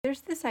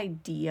there's this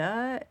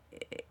idea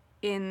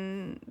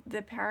in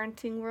the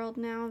parenting world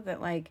now that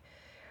like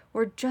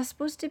we're just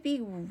supposed to be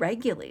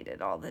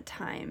regulated all the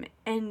time,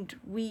 and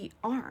we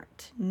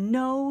aren't.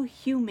 No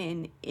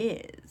human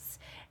is.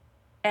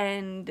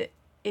 And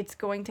it's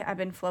going to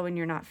ebb and flow, and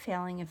you're not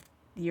failing if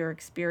you're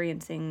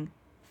experiencing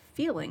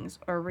feelings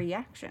or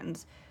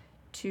reactions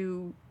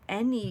to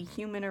any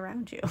human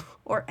around you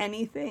or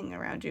anything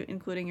around you,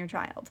 including your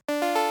child.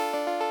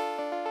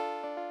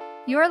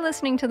 You're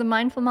listening to the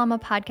Mindful Mama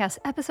podcast,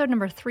 episode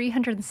number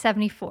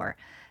 374.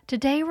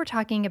 Today, we're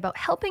talking about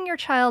helping your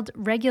child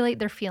regulate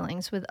their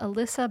feelings with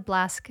Alyssa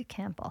Blask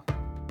Campbell.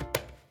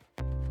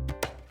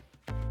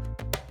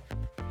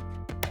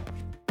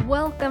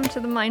 Welcome to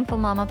the Mindful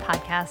Mama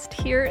podcast.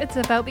 Here, it's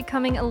about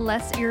becoming a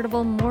less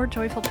irritable, more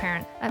joyful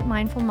parent. At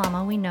Mindful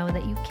Mama, we know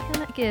that you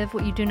cannot give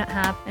what you do not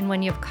have, and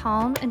when you have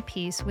calm and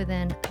peace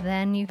within,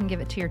 then you can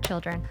give it to your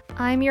children.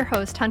 I'm your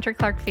host, Hunter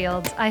Clark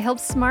Fields. I help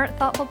smart,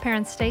 thoughtful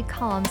parents stay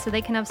calm so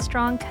they can have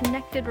strong,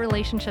 connected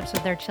relationships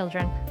with their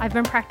children. I've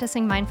been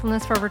practicing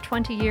mindfulness for over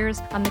 20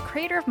 years. I'm the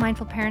creator of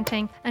Mindful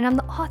Parenting, and I'm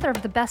the author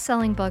of the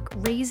best-selling book,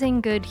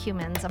 Raising Good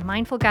Humans, a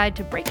mindful guide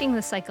to breaking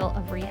the cycle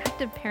of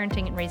reactive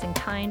parenting and raising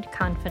kind,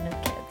 confident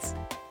kids.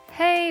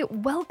 Hey,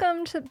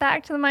 welcome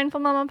back to the Mindful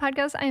Mama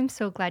podcast. I am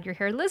so glad you're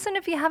here. Listen,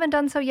 if you haven't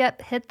done so yet,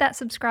 hit that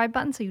subscribe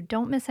button so you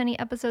don't miss any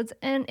episodes.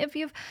 And if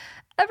you've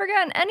ever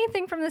gotten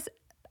anything from this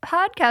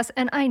podcast,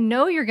 and I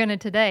know you're going to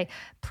today,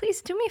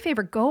 please do me a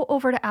favor, go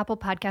over to Apple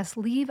Podcasts,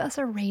 leave us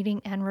a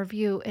rating and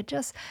review. It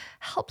just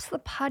helps the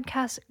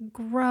podcast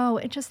grow.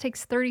 It just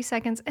takes 30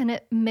 seconds and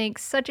it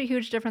makes such a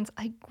huge difference.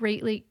 I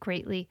greatly,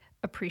 greatly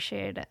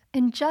appreciate it.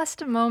 In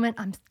just a moment,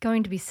 I'm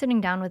going to be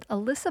sitting down with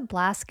Alyssa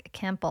Blask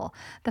Campbell,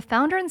 the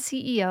founder and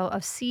CEO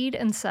of Seed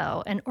and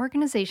Sow, an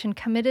organization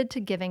committed to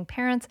giving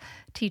parents,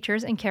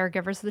 teachers, and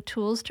caregivers the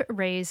tools to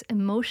raise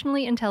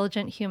emotionally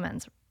intelligent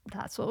humans.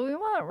 That's what we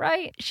want,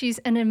 right? She's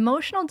an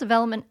emotional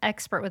development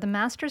expert with a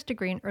master's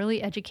degree in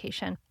early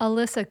education.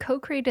 Alyssa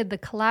co-created the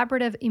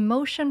collaborative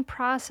emotion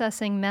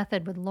processing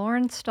method with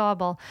Lauren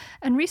Staubel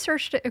and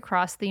researched it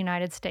across the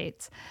United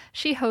States.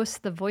 She hosts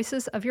the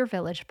Voices of Your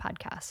Village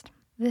podcast.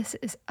 This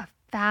is a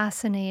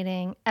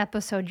fascinating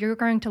episode. You're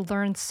going to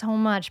learn so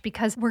much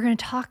because we're going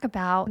to talk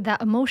about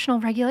that emotional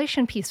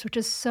regulation piece, which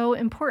is so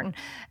important.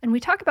 And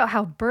we talk about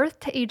how birth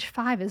to age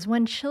 5 is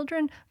when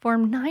children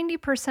form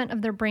 90%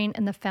 of their brain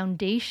and the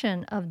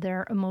foundation of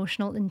their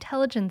emotional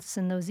intelligence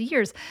in those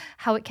years,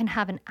 how it can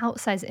have an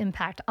outsized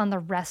impact on the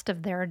rest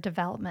of their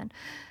development.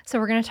 So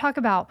we're going to talk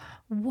about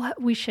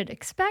what we should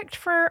expect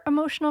for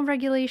emotional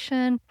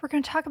regulation. We're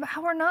going to talk about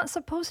how we're not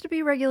supposed to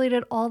be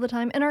regulated all the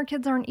time, and our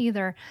kids aren't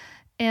either.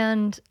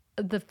 And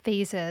the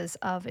phases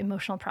of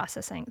emotional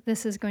processing.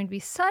 This is going to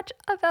be such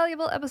a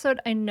valuable episode.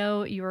 I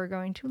know you are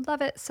going to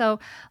love it. So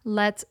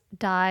let's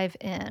dive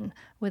in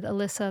with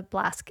Alyssa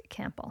Blask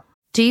Campbell.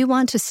 Do you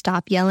want to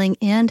stop yelling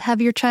and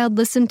have your child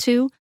listen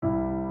to?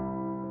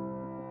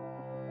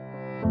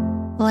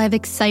 Well, I have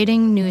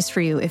exciting news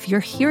for you. If you're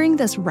hearing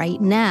this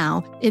right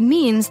now, it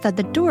means that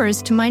the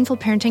doors to mindful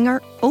parenting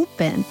are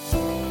open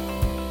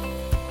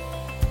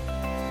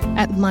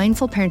at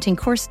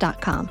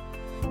mindfulparentingcourse.com.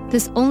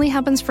 This only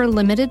happens for a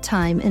limited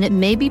time, and it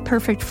may be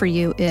perfect for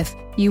you if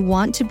you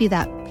want to be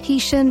that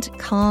patient,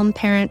 calm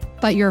parent,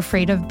 but you're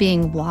afraid of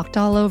being walked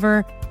all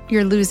over,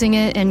 you're losing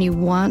it, and you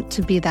want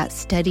to be that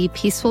steady,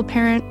 peaceful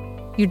parent.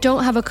 You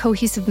don't have a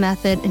cohesive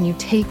method, and you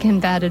take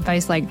in bad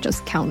advice like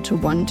just count to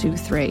 1, 2,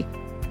 3.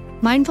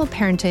 Mindful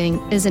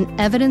parenting is an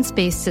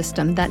evidence-based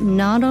system that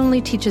not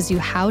only teaches you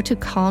how to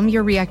calm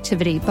your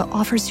reactivity, but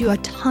offers you a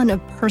ton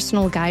of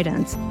personal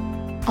guidance.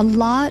 A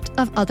lot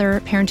of other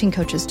parenting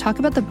coaches talk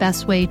about the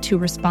best way to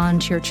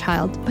respond to your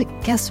child, but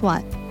guess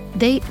what?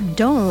 They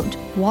don't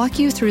walk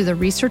you through the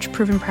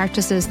research-proven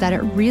practices that it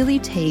really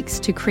takes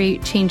to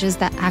create changes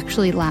that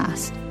actually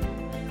last.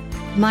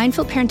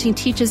 Mindful parenting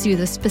teaches you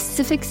the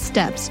specific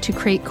steps to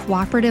create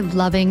cooperative,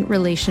 loving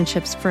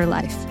relationships for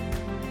life.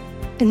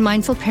 In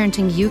mindful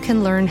parenting, you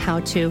can learn how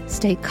to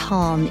stay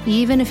calm,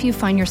 even if you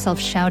find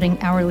yourself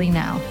shouting hourly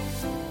now.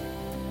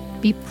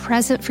 Be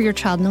present for your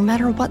child no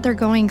matter what they're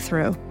going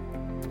through.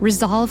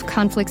 Resolve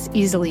conflicts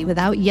easily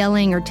without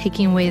yelling or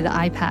taking away the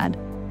iPad.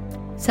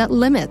 Set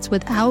limits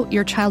without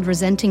your child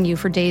resenting you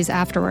for days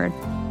afterward.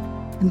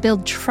 And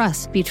build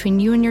trust between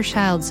you and your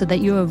child so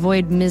that you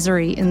avoid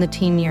misery in the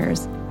teen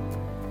years.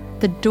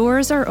 The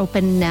doors are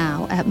open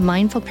now at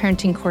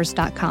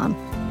mindfulparentingcourse.com.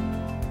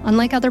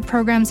 Unlike other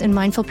programs in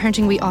Mindful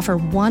Parenting, we offer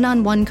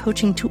one-on-one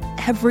coaching to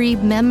every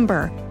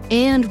member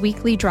and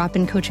weekly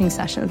drop-in coaching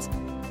sessions.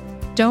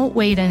 Don't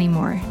wait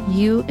anymore.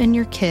 You and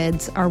your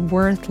kids are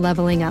worth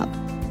leveling up.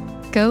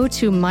 Go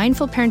to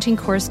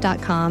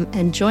mindfulparentingcourse.com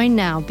and join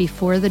now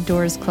before the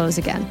doors close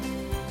again.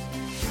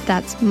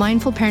 That's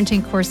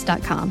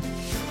mindfulparentingcourse.com.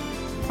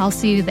 I'll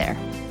see you there.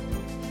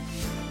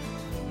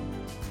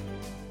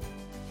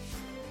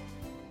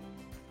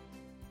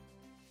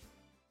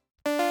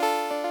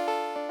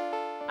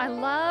 I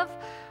love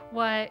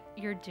what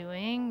you're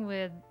doing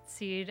with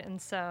Seed and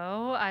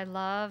Sow. I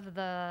love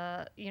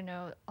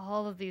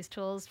all of these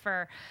tools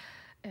for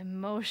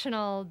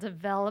emotional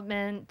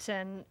development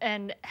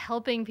and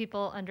helping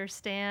people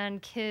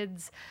understand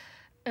kids'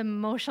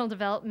 emotional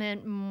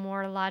development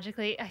more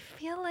logically. I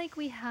feel like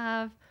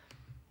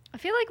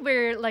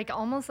we're like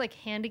almost like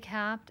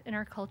handicapped in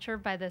our culture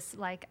by this,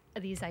 like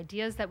these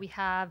ideas that we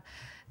have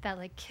that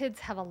like kids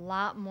have a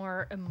lot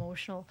more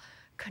emotional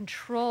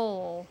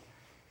control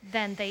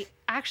than they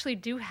actually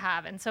do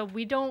have. And so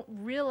we don't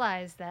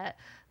realize that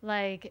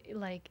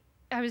like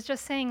I was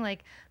just saying,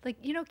 like,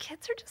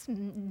 kids are just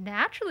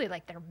naturally,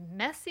 like, they're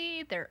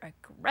messy, they're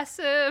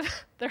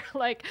aggressive, they're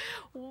like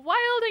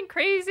wild and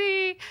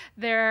crazy.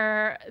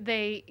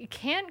 They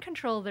can't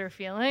control their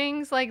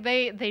feelings. Like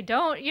they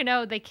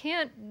don't, they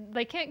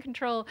can't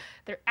control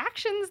their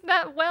actions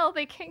that well.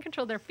 They can't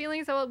control their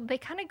feelings that well. They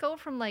kind of go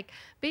from like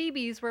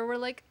babies where we're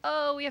like,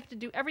 oh, we have to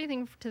do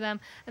everything to them.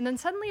 And then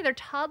suddenly they're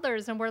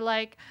toddlers and we're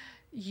like,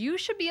 you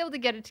should be able to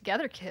get it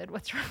together, kid.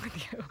 What's wrong with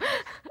you?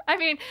 I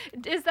mean,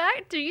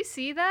 do you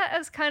see that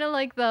as kind of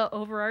like the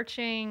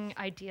overarching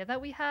idea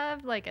that we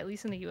have, like at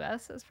least in the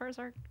US, as far as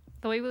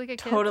the way we look at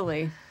kids?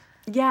 Totally.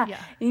 Yeah.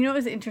 And it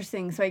was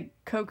interesting. So I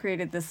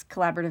co-created this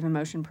collaborative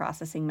emotion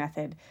processing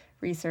method,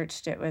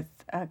 researched it with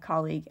a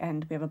colleague,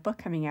 and we have a book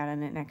coming out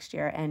on it next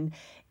year. And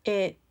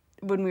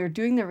when we were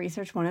doing the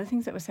research, one of the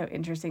things that was so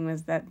interesting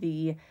was that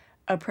the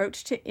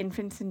approach to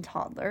infants and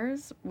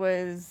toddlers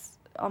was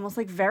almost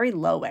like very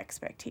low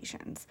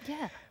expectations.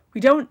 Yeah. We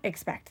don't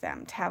expect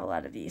them to have a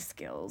lot of these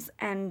skills,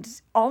 and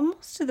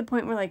almost to the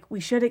point where like we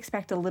should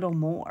expect a little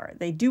more.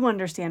 They do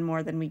understand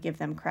more than we give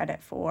them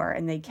credit for,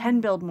 and they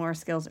can build more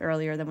skills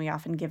earlier than we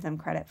often give them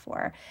credit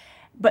for.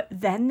 But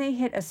then they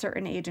hit a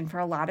certain age, and for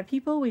a lot of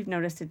people, we've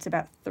noticed it's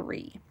about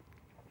 3,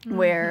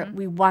 where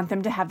we want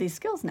them to have these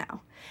skills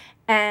now.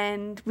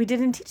 And we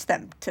didn't teach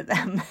them to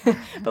them,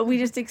 but we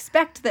just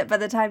expect that by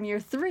the time you're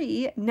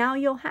 3, now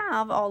you'll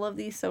have all of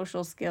these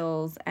social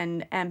skills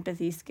and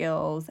empathy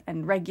skills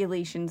and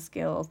regulation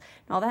skills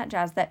and all that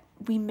jazz that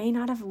we may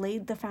not have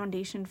laid the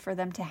foundation for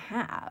them to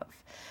have.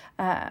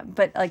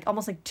 But like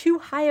almost like too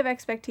high of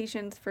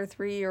expectations for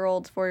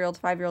 3-year-olds, 4-year-olds,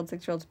 5-year-olds,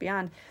 6-year-olds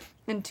beyond,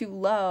 and too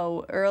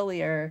low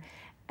earlier.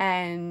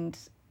 And,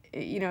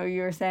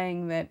 you were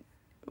saying that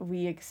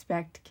we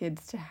expect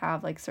kids to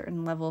have like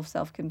certain level of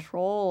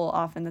self-control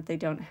often that they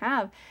don't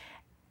have.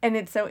 And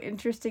it's so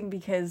interesting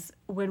because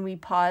when we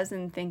pause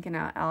and think, and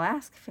I'll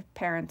ask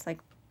parents, like,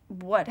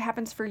 what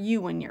happens for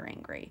you when you're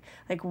angry?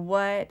 Like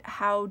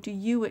how do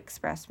you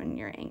express when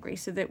you're angry?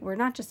 So that we're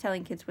not just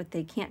telling kids what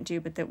they can't do,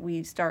 but that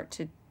we start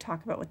to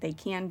talk about what they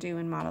can do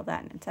and model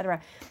that, and et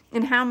cetera.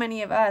 And how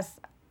many of us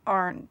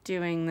aren't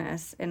doing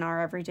this in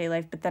our everyday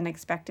life, but then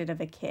expect it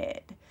of a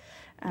kid?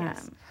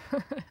 Yes.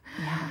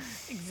 Yeah.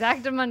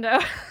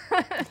 Exactamundo.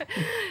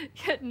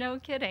 No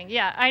kidding.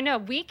 Yeah, I know.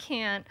 We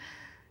can't.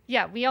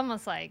 Yeah, we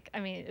almost like,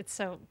 I mean, it's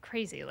so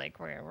crazy. Like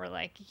we're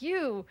like,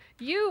 you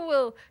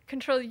will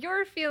control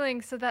your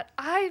feelings so that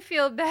I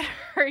feel better,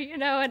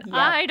 and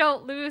I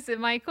don't lose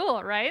in my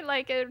cool, right?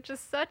 Like it's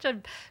just such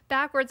a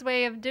backwards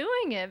way of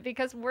doing it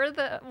because we're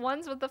the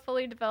ones with the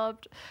fully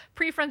developed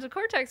prefrontal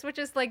cortex, which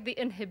is like the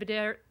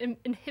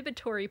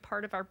inhibitory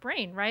part of our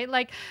brain, right?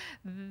 Like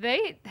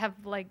they have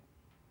like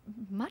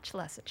much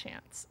less a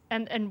chance,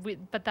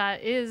 but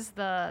that is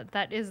the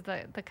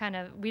kind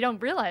of, we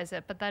don't realize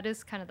it, but that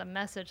is kind of the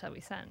message that we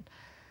send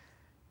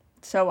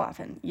so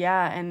often.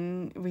 Yeah.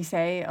 And we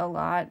say a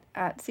lot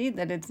at Seed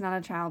that it's not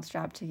a child's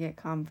job to get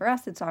calm for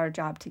us, it's our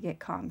job to get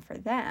calm for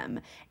them.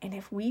 And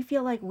if we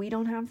feel like we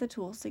don't have the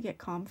tools to get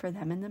calm for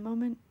them in the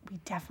moment, we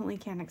definitely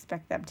can't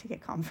expect them to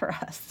get calm for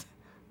us.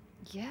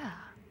 Yeah,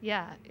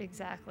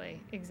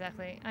 exactly.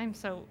 I'm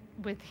so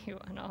with you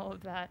on all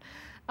of that.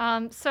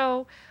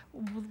 So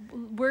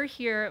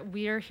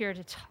we are here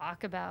to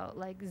talk about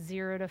like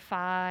 0 to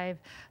 5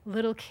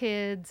 little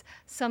kids,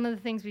 some of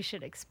the things we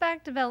should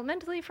expect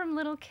developmentally from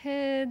little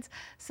kids,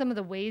 some of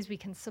the ways we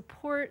can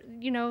support,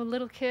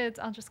 little kids.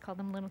 I'll just call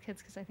them little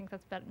kids because I think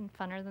that's better and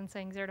funner than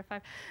saying 0 to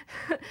 5.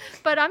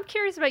 But I'm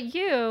curious about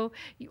you.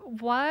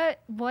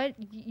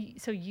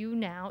 So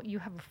you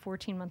have a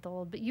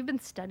 14-month-old, but you've been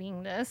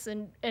studying this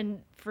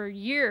and for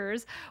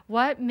years.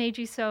 What made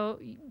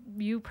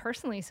you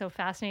personally so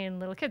fascinated in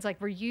little kids?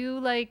 Like, were you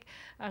like,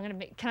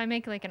 can I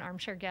make like an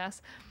armchair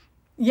guess?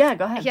 Yeah,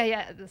 go ahead.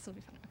 Yeah, this will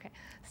be fun. Okay.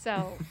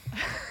 So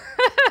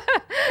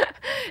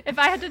if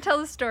I had to tell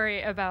the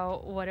story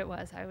about what it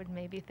was, I would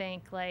maybe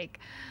think like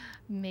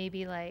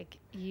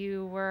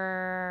you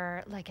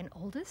were like an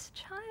oldest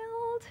child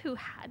who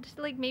had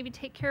to like maybe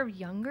take care of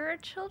younger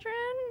children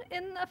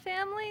in a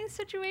family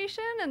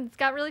situation and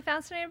got really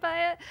fascinated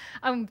by it.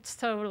 I'm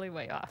totally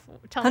way off.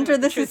 Hunter,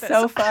 this is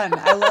so fun.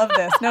 I love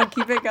this. No,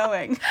 keep it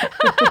going.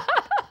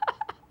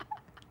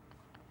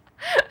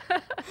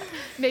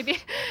 Maybe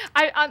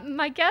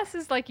my guess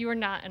is like you were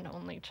not an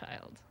only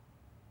child.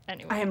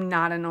 Anyway. I am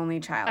not an only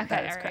child. Okay,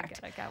 that is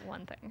correct. Good. I got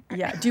one thing.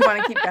 Yeah. Do you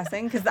want to keep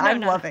guessing? Because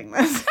I'm loving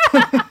this.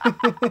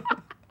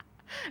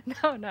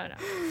 No.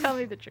 Tell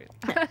me the truth.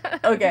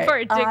 Okay. Before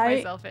I dig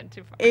myself in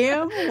too far. I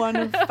am one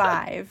of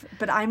 5,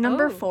 but I'm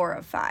number 4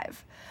 of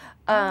 5.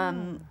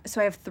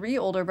 So I have 3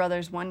 older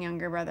brothers, 1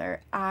 younger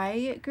brother.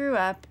 I grew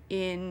up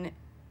in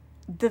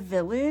the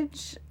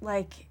village,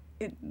 like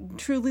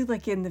truly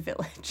like in the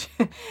village.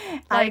 I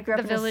Like grew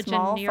up the in a village in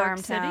small New York farm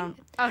City? town.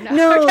 Oh, no.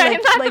 No, Okay,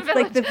 not the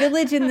like the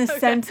village. village in the Okay.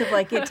 sense of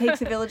like it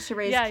takes a village to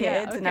raise Yeah, kids,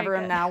 yeah, and okay,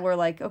 everyone good. now we're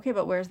like, okay,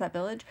 but where's that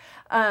village?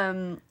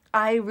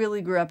 I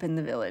really grew up in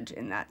the village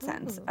in that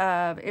sense.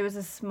 It was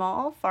a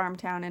small farm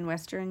town in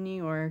Western New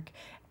York,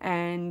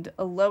 and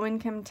a low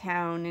income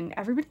town, and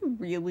everybody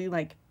really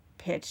like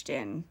pitched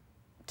in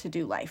to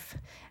do life.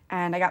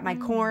 And I got my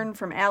corn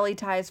from Allie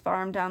Ty's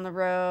farm down the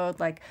road.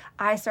 Like,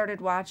 I started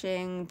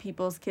watching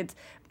people's kids.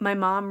 My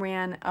mom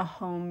ran a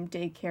home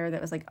daycare that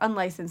was like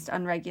unlicensed,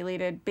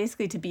 unregulated,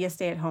 basically to be a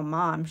stay-at-home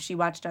mom. She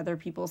watched other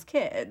people's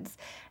kids.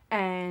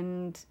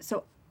 And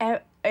so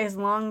as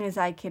long as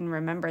I can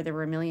remember, there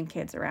were a million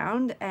kids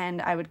around, and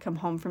I would come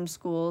home from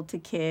school to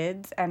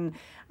kids. And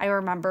I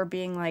remember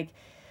being like,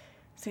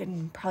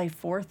 in probably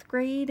 4th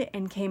grade,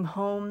 and came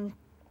home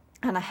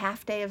on a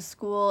half day of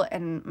school,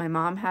 and my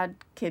mom had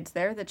kids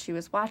there that she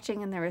was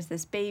watching, and there was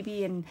this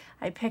baby, and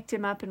I picked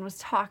him up and was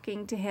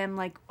talking to him,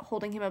 like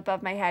holding him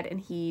above my head,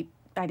 and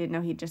I didn't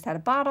know he just had a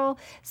bottle,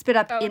 spit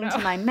up into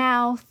my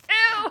mouth.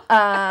 Ew.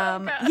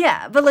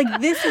 Yeah, but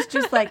like this is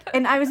just like,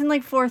 and I was in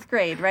like 4th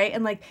grade, right?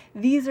 And like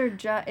these are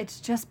it's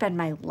just been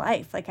my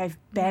life. Like I've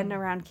been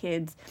around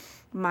kids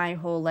my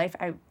whole life.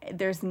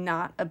 There's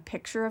not a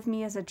picture of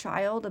me as a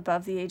child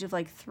above the age of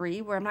like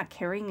 3 where I'm not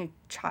carrying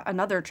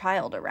another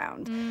child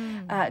around,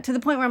 to the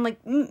point where I'm like,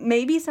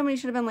 maybe somebody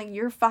should have been like,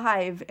 you're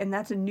 5 and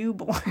that's a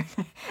newborn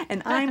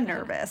and I'm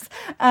nervous.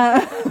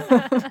 But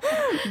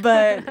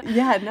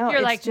yeah, no, You're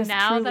it's like, just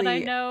now truly... that I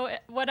know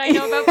what I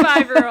know about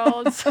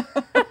 5-year-olds. Like,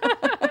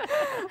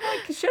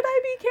 should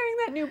I be carrying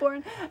that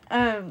newborn?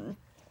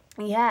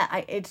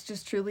 Yeah, it's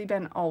just truly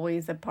been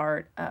always a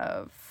part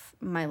of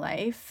my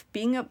life,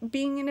 being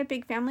in a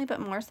big family, but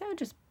more so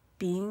just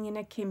being in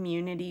a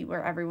community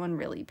where everyone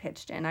really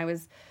pitched in. I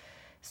was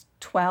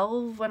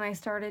 12 when I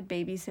started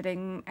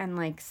babysitting, and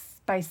like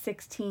by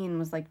 16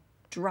 was like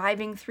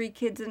driving 3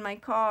 kids in my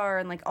car,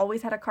 and like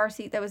always had a car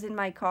seat that was in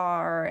my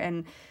car.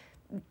 And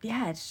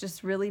yeah, it's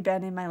just really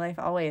been in my life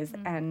always.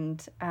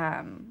 And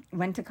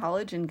went to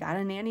college and got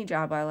a nanny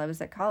job while I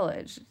was at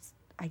college.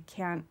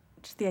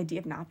 Just the idea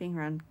of not being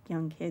around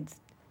young kids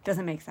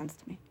doesn't make sense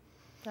to me.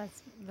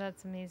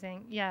 That's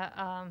amazing.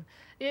 Yeah,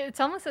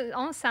 it almost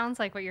sounds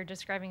like what you're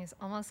describing is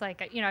almost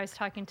like, I was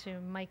talking to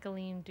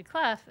Michaeline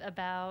Duclef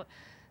about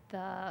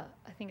I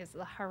think it's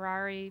the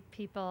Harari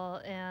people,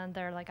 and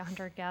they're like a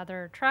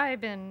hunter-gatherer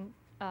tribe in,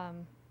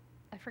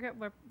 I forget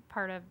what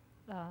part of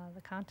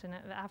the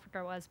continent of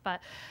Africa was,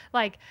 but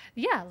like,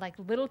 yeah, like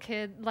little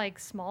like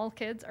small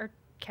kids are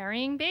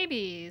carrying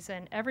babies,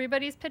 and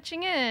everybody's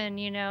pitching in,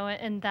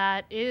 and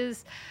that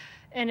is.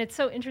 And it's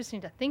so interesting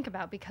to think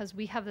about, because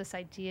we have this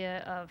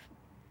idea of,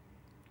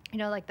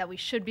 like that we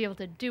should be able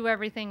to do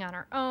everything on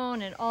our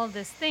own and all of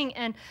this thing.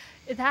 And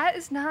that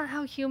is not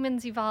how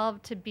humans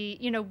evolved to be.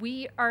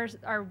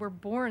 We're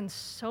born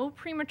so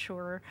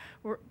premature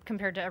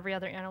compared to every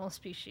other animal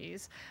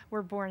species.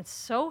 We're born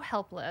so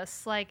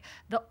helpless. Like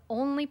the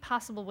only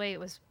possible way it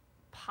was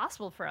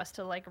possible for us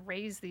to like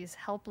raise these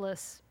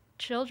helpless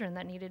children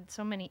that needed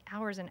so many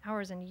hours and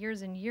hours and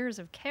years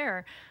of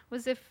care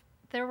was if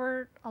there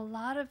were a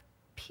lot of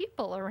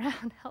people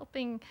around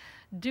helping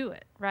do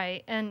it,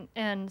 right?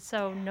 And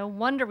so no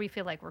wonder we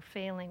feel like we're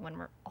failing when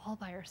we're all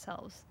by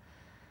ourselves.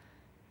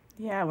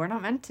 Yeah, we're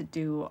not meant to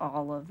do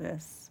all of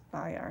this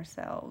by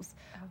ourselves,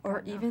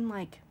 or even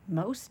like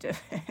most of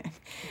it.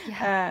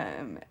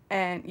 Yeah.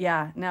 And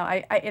yeah, no,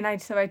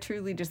 I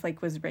truly just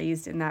like was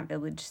raised in that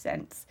village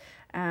sense,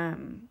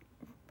 and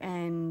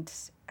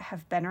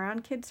have been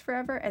around kids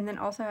forever, and then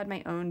also had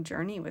my own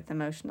journey with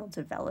emotional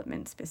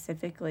development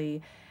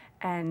specifically.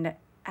 And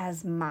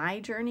as my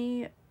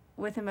journey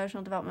with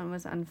emotional development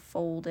was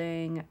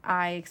unfolding,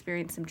 I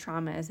experienced some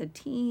trauma as a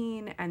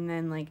teen, and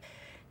then like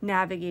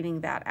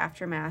navigating that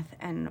aftermath,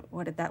 and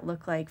what did that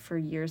look like for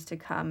years to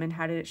come, and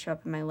how did it show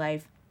up in my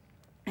life,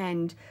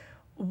 and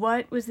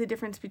what was the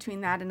difference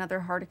between that and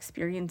other hard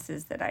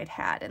experiences that I'd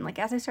had. And like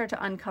as I started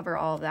to uncover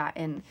all of that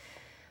in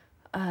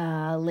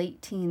late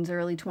teens,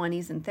 early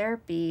 20s in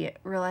therapy,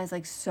 realized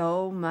like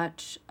so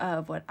much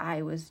of what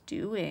I was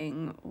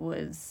doing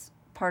was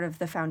part of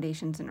the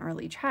foundations in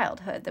early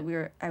childhood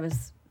that I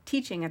was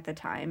teaching at the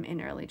time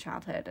in early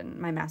childhood, and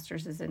my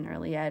master's is in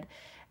early ed,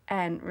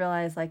 and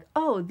realized like,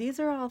 oh, these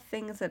are all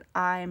things that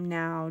I'm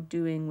now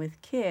doing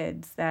with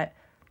kids that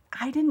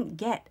I didn't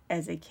get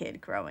as a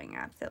kid growing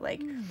up. That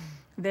like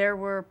there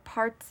were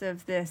parts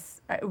of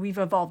this, we've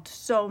evolved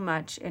so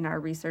much in our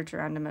research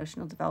around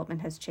emotional development,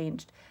 has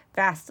changed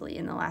vastly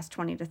in the last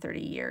 20 to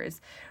 30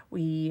 years.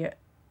 We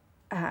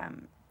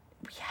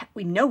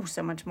know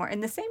so much more,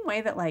 in the same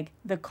way that like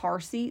the car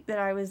seat that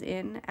I was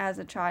in as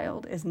a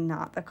child is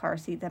not the car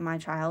seat that my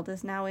child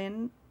is now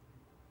in.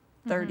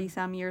 30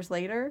 some years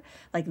later.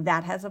 Like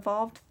that has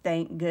evolved,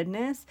 thank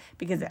goodness,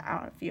 because I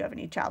don't know if you have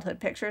any childhood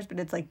pictures, but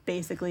it's like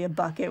basically a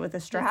bucket with a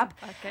strap.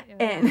 It's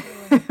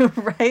a bucket,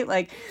 And right,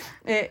 like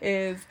it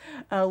is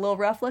a little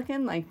rough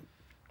looking, like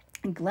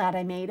I'm glad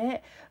I made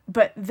it.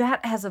 But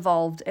that has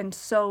evolved, and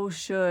so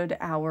should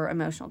our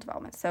emotional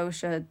development. So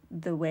should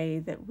the way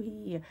that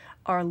we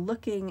are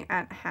looking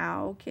at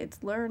how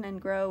kids learn and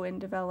grow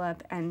and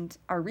develop, and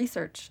our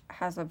research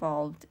has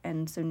evolved,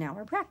 and so now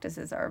our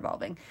practices are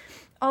evolving.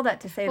 All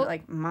that to say that,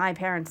 like, my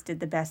parents did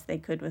the best they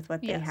could with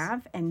what they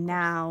have, and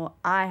now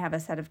I have a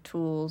set of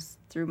tools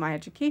through my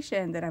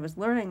education that I was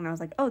learning, and I was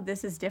like, oh,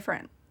 this is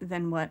different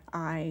than what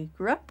I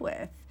grew up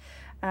with,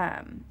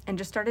 and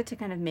just started to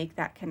kind of make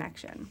that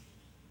connection.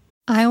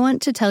 I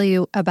want to tell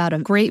you about a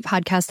great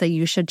podcast that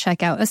you should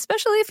check out,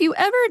 especially if you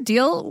ever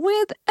deal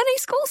with any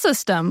school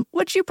system,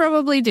 which you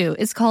probably do.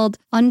 It's called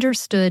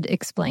Understood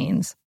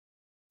Explains.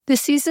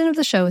 This season of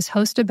the show is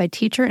hosted by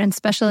teacher and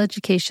special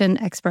education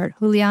expert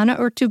Juliana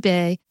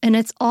Urtubey, and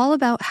it's all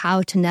about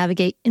how to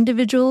navigate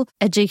individual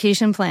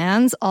education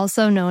plans,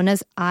 also known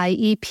as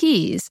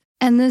IEPs.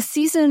 And this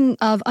season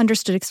of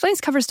Understood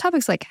Explains covers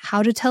topics like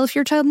how to tell if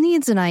your child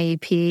needs an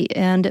IEP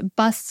and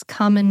busts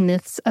common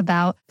myths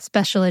about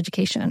special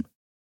education.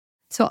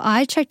 So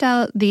I checked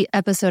out the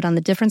episode on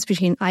the difference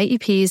between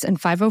IEPs and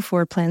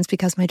 504 plans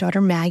because my daughter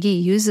Maggie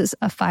uses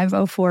a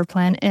 504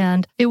 plan,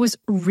 and it was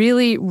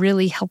really,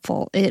 really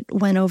helpful. It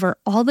went over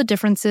all the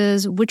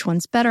differences, which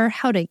one's better,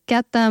 how to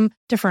get them,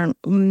 different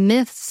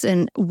myths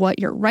and what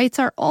your rights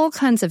are, all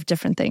kinds of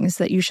different things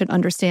that you should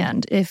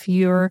understand if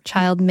your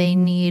child may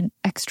need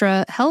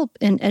extra help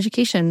in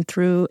education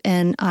through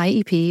an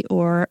IEP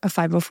or a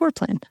 504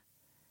 plan.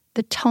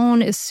 The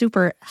tone is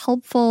super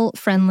helpful,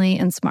 friendly,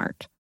 and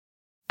smart.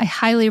 I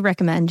highly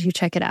recommend you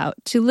check it out.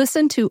 To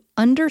listen to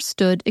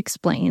Understood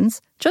Explains,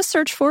 just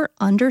search for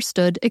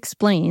Understood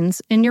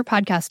Explains in your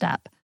podcast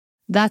app.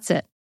 That's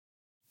it.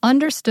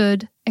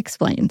 Understood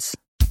Explains.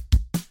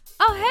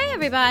 Oh, hey,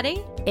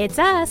 everybody. It's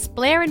us,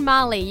 Blair and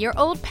Molly, your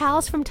old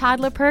pals from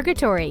Toddler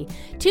Purgatory.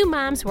 Two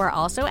moms who are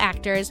also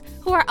actors,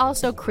 who are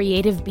also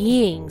creative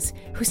beings,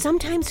 who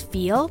sometimes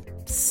feel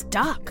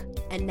stuck.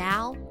 And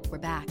now we're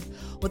back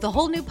with a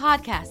whole new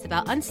podcast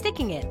about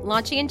unsticking it,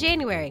 launching in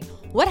January.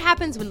 What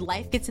happens when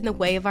life gets in the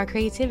way of our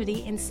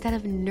creativity instead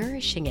of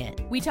nourishing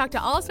it? We talk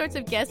to all sorts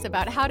of guests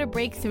about how to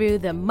break through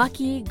the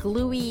mucky,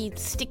 gluey,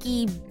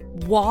 sticky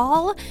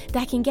wall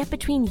that can get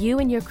between you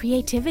and your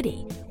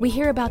creativity. We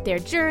hear about their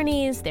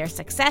journeys, their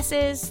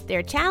successes,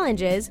 their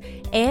challenges,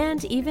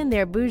 and even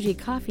their bougie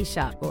coffee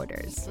shop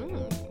orders.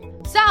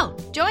 So,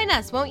 join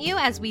us, won't you,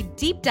 as we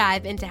deep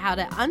dive into how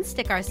to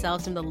unstick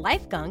ourselves from the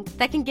life gunk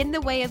that can get in the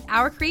way of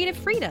our creative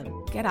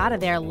freedom. Get out of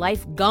there,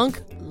 life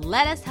gunk.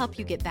 Let us help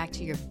you get back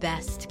to your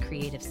best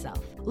creative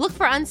self. Look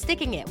for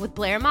Unsticking It with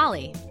Blair and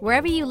Molly,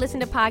 wherever you listen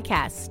to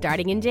podcasts,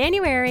 starting in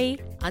January.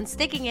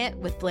 Unsticking It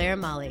with Blair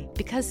and Molly,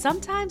 because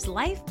sometimes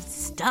life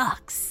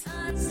sucks.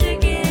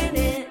 Unsticking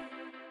it.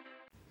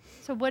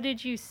 So what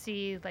did you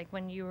see, like,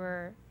 when you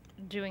were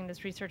doing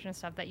this research and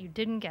stuff that you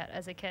didn't get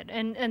as a kid?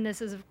 And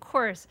this is, of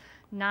course,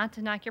 not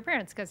to knock your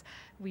parents, because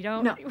we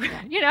don't,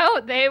 you know,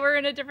 they were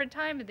in a different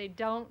time and they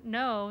don't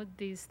know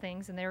these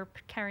things, and they were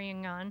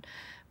carrying on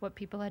what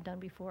people had done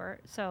before.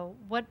 So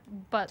what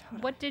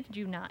did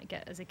you not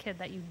get as a kid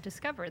that you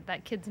discovered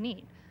that kids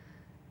need?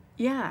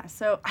 Yeah,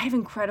 so I have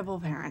incredible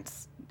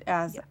parents,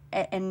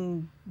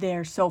 and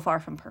they're so far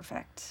from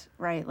perfect,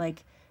 right?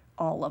 Like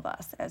all of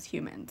us as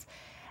humans.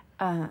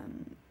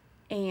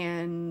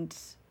 And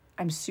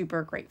I'm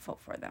super grateful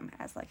for them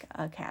as like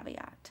a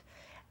caveat.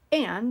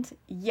 And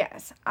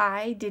yes,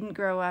 I didn't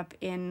grow up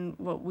in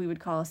what we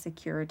would call a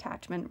secure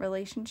attachment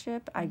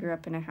relationship. I grew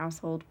up in a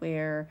household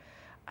where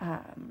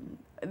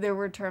there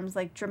were terms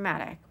like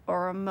dramatic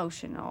or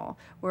emotional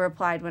were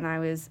applied when I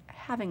was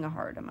having a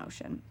hard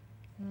emotion.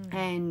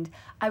 And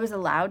I was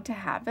allowed to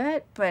have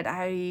it, but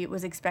I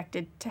was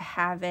expected to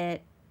have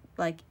it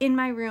like in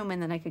my room,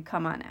 and then I could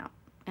come on out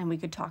and we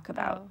could talk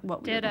about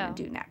what we were going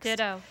to do next.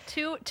 Ditto.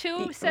 Too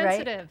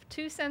sensitive. Right?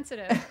 Too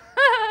sensitive.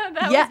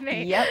 That was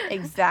me. Yep,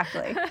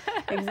 exactly.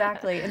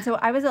 Exactly. And so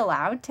I was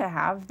allowed to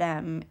have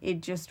them.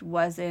 It just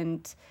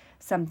wasn't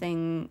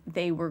something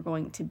they were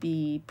going to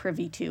be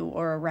privy to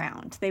or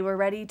around. They were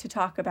ready to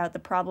talk about the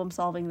problem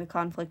solving, the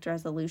conflict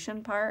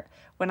resolution part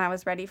when I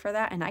was ready for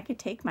that, and I could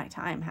take my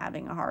time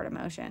having a hard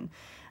emotion.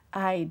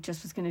 I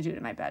just was going to do it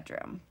in my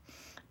bedroom.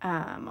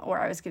 Or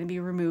I was going to be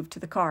removed to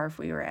the car if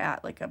we were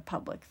at like a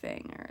public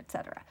thing, or et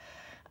cetera.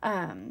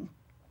 And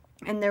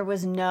there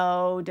was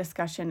no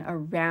discussion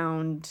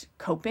around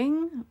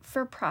coping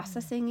for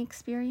processing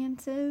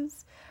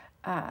experiences.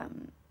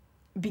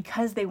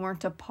 Because they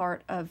weren't a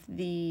part of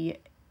the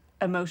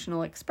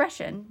emotional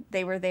expression,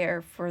 they were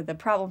there for the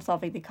problem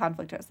solving, the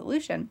conflict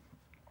resolution.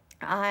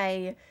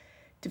 I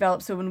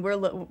developed, so when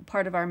we're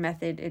part of our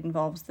method, it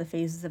involves the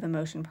phases of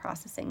emotion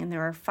processing, and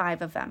there are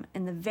 5 of them.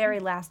 And the very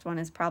last one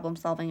is problem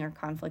solving or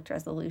conflict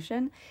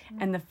resolution.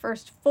 And the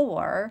first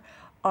 4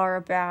 are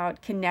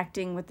about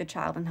connecting with the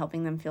child and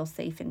helping them feel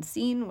safe and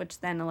seen,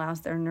 which then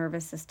allows their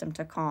nervous system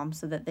to calm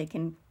so that they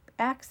can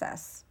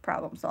access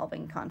problem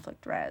solving,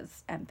 conflict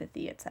res,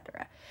 empathy,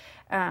 etc.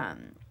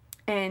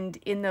 And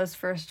in those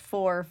first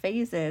 4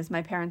 phases,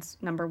 my parents,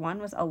 number 1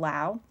 was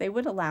allow. They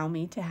would allow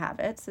me to have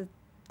it. So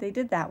they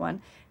did that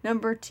one.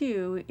 Number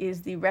 2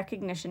 is the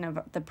recognition of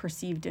the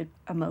perceived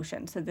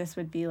emotion. So this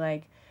would be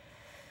like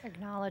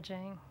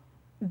Acknowledging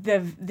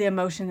the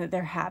emotion that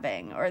they're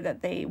having, or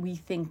that we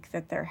think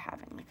that they're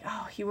having. Like,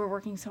 oh, you were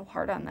working so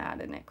hard on that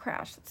and it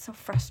crashed. It's so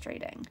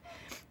frustrating.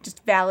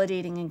 Just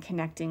validating and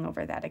connecting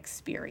over that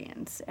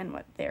experience and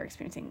what they're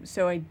experiencing.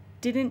 So I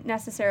didn't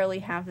necessarily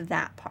have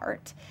that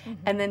part.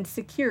 And then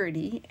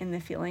security in the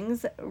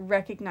feelings,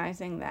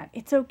 recognizing that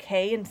it's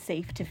okay and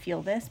safe to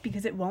feel this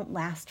because it won't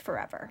last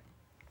forever.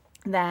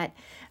 That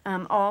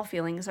all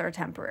feelings are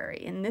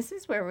temporary. And this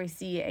is where we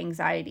see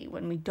anxiety.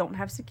 When we don't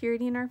have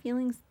security in our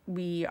feelings,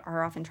 we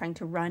are often trying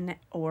to run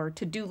or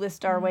to-do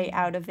list our way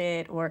out of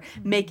it, or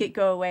make it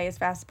go away as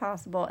fast as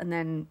possible. And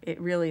then it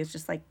really is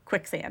just like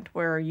quicksand,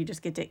 where you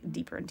just get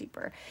deeper and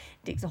deeper.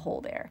 It digs a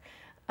hole there.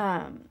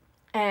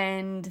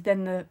 And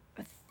then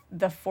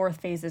the 4th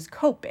phase is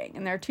coping.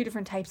 And there are 2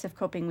 different types of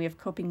coping. We have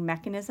coping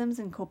mechanisms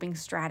and coping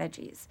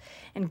strategies.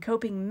 And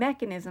coping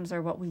mechanisms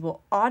are what we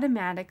will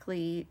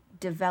automatically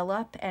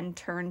develop and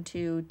turn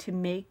to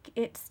make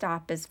it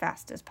stop as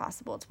fast as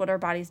possible. It's what our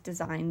body's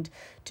designed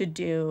to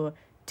do,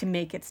 to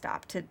make it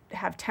stop, to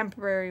have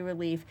temporary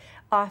relief,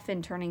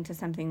 often turning to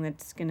something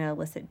that's going to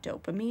elicit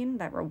dopamine,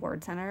 that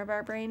reward center of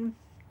our brain.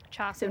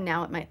 chocolate. So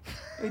now it might...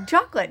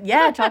 Chocolate.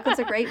 Yeah, chocolate's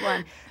a great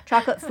one.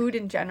 Chocolate food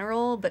in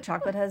general, but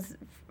chocolate has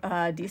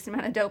a decent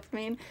amount of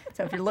dopamine.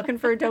 So if you're looking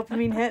for a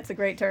dopamine hit, it's a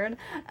great turn.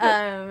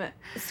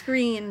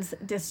 Screens,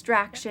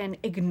 distraction,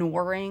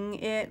 ignoring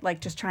it,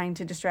 like just trying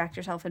to distract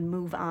yourself and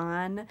move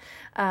on.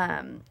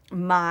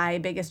 My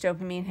biggest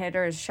dopamine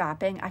hitter is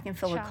shopping. I can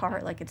fill a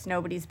cart like it's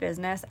nobody's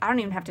business. I don't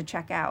even have to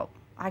check out.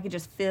 I could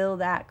just fill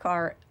that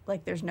cart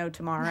like there's no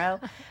tomorrow.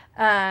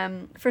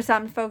 For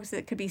some folks,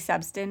 it could be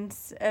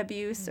substance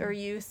abuse or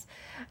use.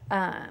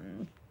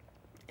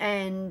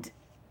 And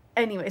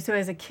anyway, so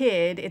as a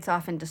kid, it's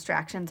often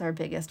distractions, our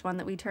biggest one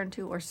that we turn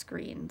to, or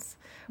screens,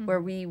 where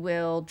we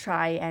will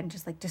try and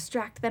just like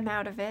distract them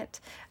out of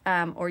it,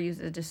 or use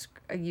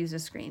a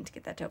screen to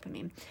get that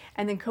dopamine.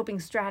 And then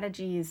coping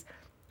strategies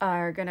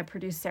are going to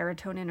produce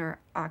serotonin or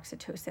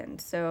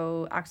oxytocin.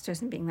 So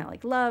oxytocin being that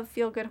like love,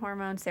 feel-good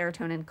hormone,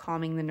 serotonin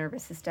calming the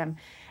nervous system.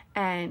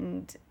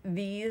 And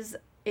these,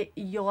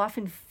 you'll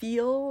often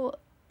feel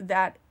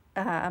that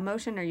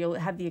emotion, or you'll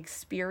have the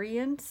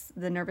experience,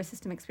 the nervous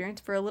system experience,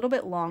 for a little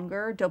bit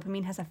longer.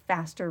 Dopamine has a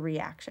faster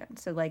reaction.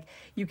 So like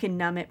you can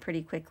numb it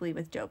pretty quickly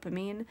with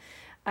dopamine.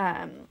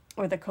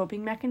 Or the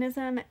coping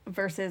mechanism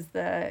versus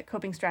the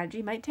coping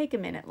strategy might take a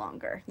minute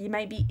longer. You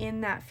might be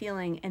in that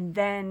feeling and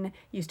then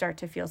you start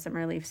to feel some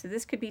relief. So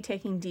this could be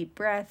taking deep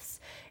breaths.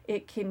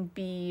 It can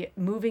be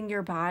moving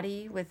your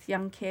body with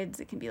young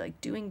kids. It can be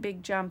like doing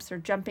big jumps or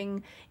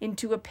jumping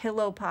into a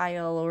pillow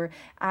pile, or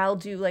I'll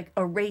do like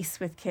a race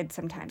with kids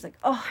sometimes. Like,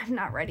 oh, I'm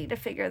not ready to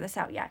figure this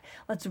out yet.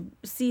 Let's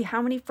see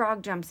how many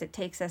frog jumps it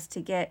takes us to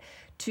get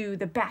to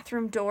the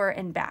bathroom door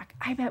and back.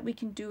 I bet we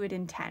can do it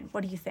in 10.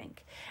 What do you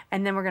think?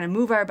 And then we're going to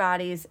move our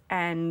bodies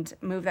and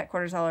move that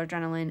cortisol or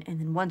adrenaline. And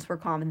then once we're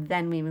calm, and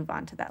then we move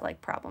on to that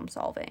like problem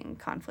solving,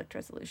 conflict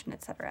resolution,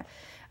 etc.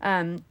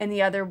 And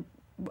the other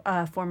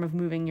form of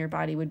moving your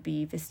body would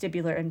be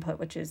vestibular input,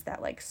 which is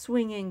that like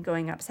swinging,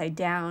 going upside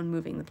down,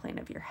 moving the plane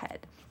of your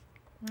head.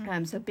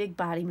 So big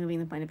body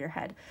moving the plane of your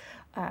head,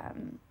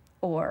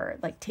 or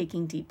like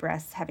taking deep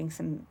breaths, having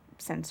some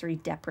sensory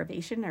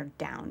deprivation or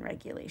down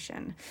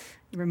regulation,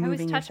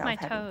 removing yourself,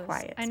 having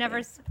quiet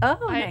space.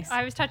 Nice. I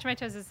always touch my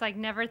toes. It's like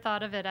never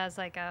thought of it as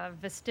like a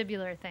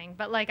vestibular thing,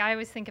 but like I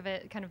always think of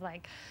it kind of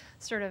like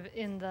sort of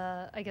in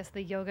the, I guess,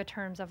 the yoga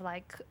terms of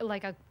like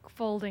a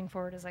folding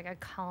forward is like a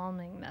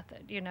calming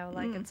method, you know,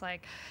 like it's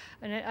like,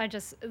 and I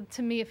just,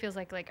 to me, it feels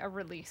like a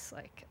release,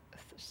 like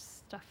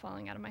stuff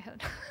falling out of my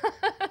head.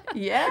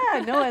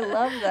 Yeah, no, I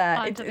love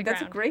that. That's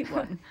ground. a great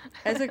one.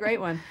 That's a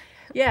great one.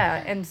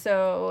 Yeah, and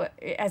so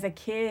as a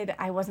kid,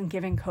 I wasn't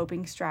given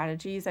coping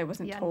strategies. I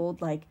wasn't told,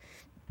 like,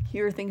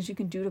 here are things you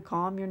can do to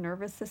calm your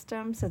nervous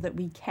system so that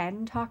we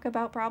can talk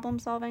about problem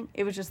solving.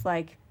 It was just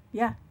like,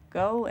 yeah,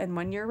 go, and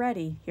when you're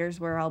ready, here's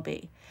where I'll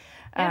be.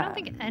 I don't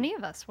think any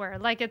of us were.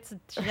 Like, it's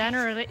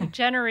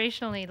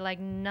generationally, like,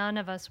 none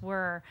of us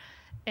were.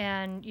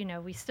 And, you know,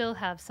 we still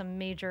have some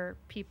major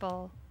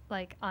people,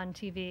 like, on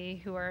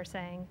TV who are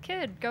saying,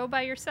 kid, go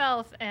by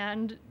yourself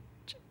and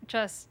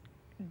just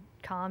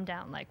calm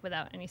down, like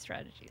without any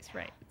strategies,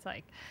 right? It's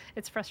like,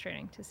 it's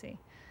frustrating to see.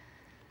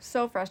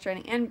 So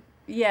frustrating. And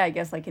yeah, I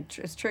guess like it's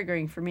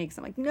triggering for me because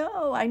I'm like,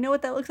 no, I know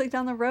what that looks like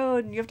down the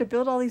road, and you have to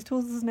build all these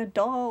tools as an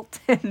adult,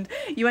 and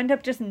you end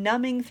up just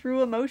numbing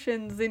through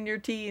emotions in your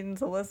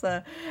teens,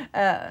 Alyssa.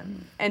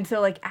 And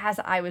so like as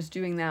I was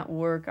doing that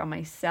work on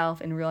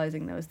myself and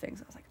realizing those things,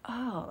 I was like,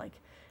 oh, like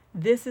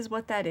this is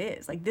what that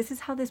is. Like this is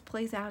how this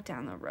plays out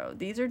down the road.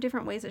 These are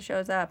different ways it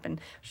shows up. And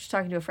I was just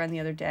talking to a friend the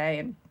other day,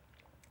 and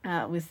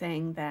was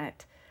saying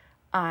that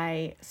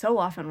I so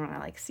often when I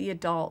like see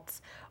adults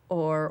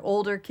or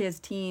older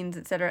kids, teens,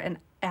 etc., and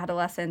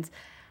adolescents,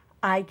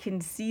 I can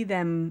see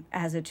them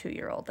as a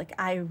 2-year-old. Like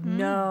I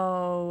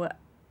know,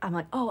 I'm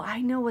like, oh,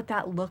 I know what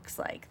that looks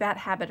like, that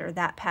habit or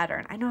that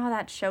pattern. I know how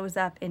that shows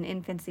up in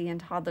infancy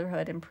and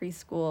toddlerhood and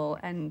preschool.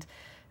 And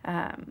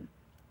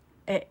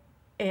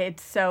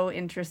it's so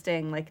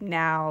interesting, like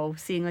now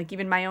seeing like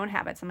even my own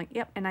habits. I'm like,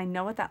 yep, and I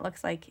know what that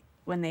looks like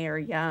when they are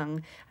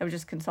young. I was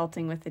just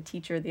consulting with a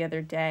teacher the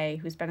other day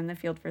who's been in the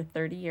field for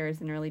 30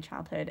 years in early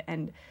childhood,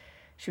 and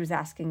she was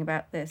asking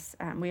about this.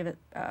 We have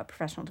a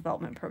professional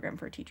development program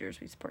for teachers.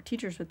 We support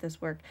teachers with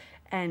this work.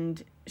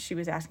 And she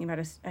was asking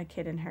about a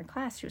kid in her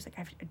class. She was like,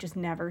 I've just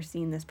never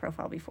seen this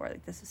profile before.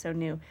 Like, this is so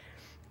new.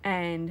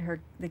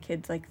 And the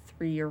kid's like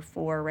 3 or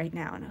 4 right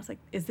now. And I was like,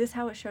 is this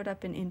how it showed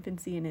up in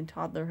infancy and in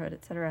toddlerhood,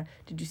 et cetera?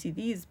 Did you see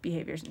these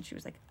behaviors? And she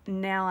was like,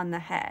 nail on the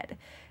head.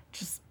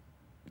 Just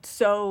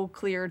so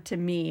clear to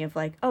me of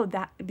like, oh,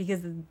 that,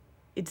 because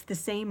it's the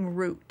same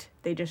root.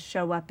 They just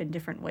show up in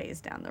different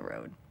ways down the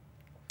road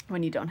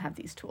when you don't have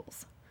these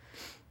tools.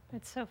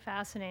 It's so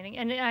fascinating.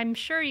 And I'm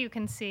sure you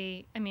can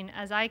see, I mean,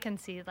 as I can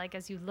see, like,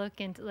 as you look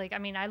into, like, I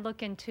mean, I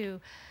look into,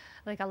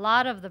 like, a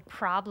lot of the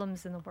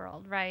problems in the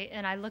world, right?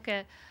 And I look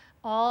at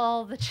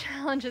all the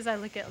challenges. I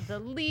look at the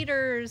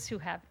leaders who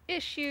have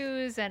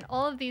issues and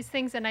all of these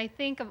things. And I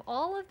think of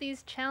all of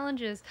these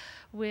challenges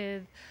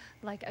with,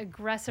 like,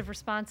 aggressive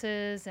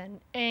responses and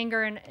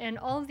anger and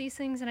all of these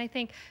things. And I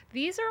think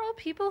these are all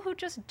people who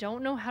just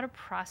don't know how to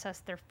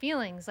process their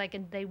feelings. Like,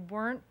 and they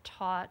weren't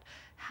taught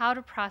how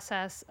to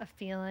process a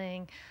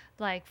feeling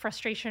like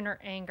frustration or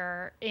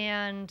anger.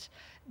 And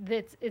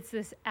it's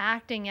this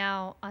acting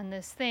out on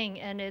this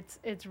thing. And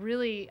it's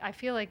really, I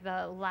feel like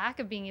the lack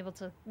of being able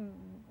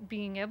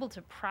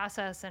to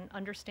process and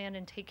understand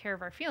and take care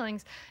of our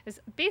feelings is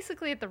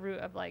basically at the root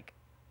of, like,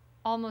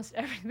 almost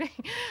everything.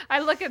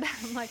 I look at that,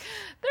 I'm like,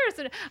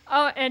 there's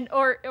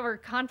or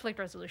conflict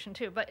resolution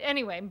too. But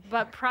anyway,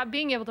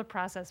 being able to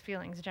process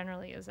feelings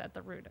generally is at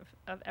the root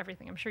of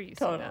everything. I'm sure you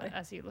see that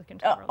as you look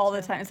into the world all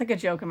the time. It's like a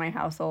joke in my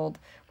household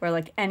where,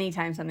 like,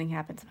 anytime something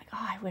happens, I'm like, oh,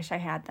 I wish I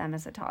had them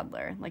as a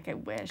toddler. Like, I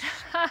wish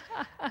I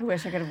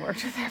could have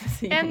worked with them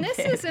as a young And this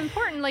kid. is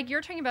important. Like,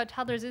 you're talking about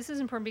toddlers. This is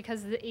important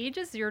because the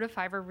ages 0 to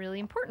 5 are really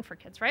important for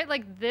kids, right?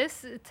 Like,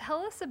 this,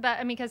 tell us about,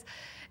 I mean, because,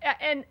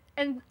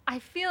 and I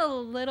feel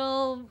a little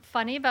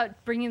funny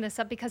about bringing this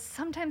up because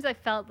sometimes I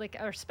felt like,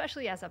 or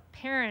especially as a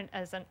parent,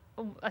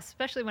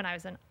 especially when I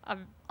was an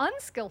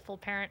unskillful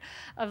parent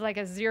of like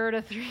a 0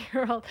 to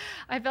 3-year-old,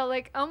 I felt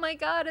like, oh my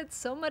God, it's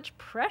so much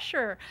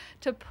pressure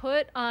to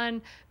put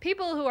on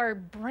people who are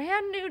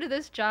brand new to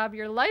this job.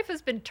 Your life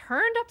has been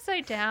turned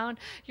upside down.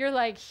 You're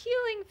like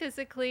healing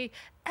physically.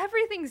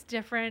 Everything's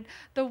different.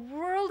 The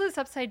world is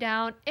upside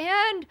down,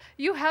 and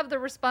you have the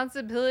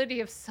responsibility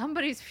of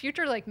somebody's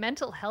future, like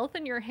mental health,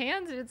 in your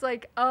hands. And it's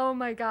like, oh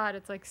my God,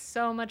 it's like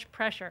so much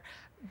pressure.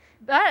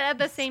 But at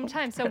the same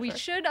time, so we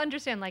should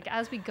understand, like,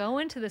 as we go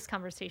into this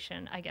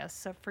conversation, I guess,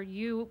 so for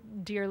you,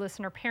 dear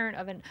listener, parent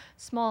of a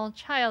small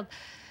child,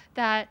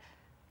 that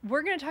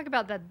we're going to talk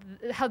about that,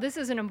 how this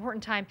is an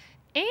important time.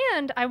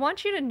 And I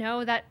want you to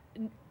know that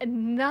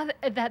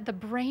that the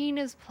brain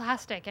is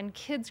plastic, and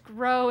kids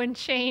grow and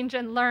change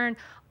and learn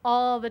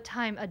all the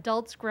time.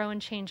 Adults grow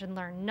and change and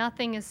learn.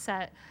 Nothing is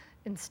set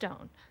in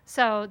stone.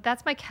 So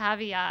that's my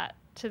caveat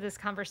to this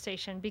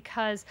conversation,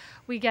 because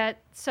we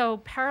get so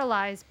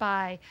paralyzed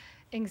by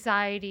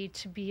anxiety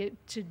to be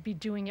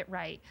doing it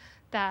right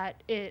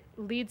that it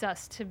leads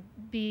us to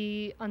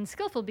be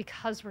unskillful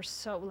because we're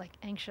so, like,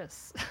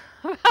 anxious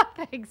about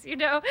things, you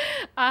know?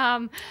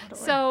 Totally.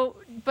 So,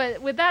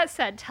 but with that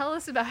said, tell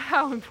us about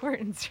how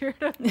important 0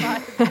 to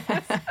 5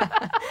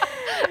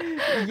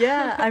 is.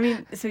 Yeah, I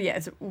mean, so yeah,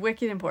 it's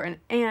wicked important.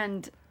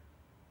 And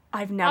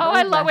I've never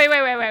wait.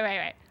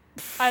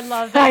 I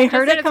love that. I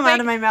heard it come out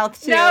of my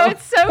mouth too. No,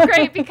 it's so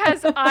great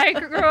because I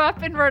grew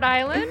up in Rhode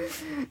Island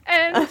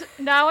and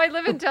now I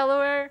live in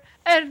Delaware,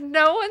 and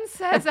no one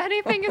says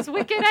anything is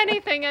wicked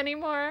anything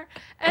anymore.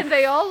 And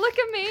they all look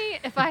at me.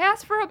 If I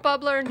ask for a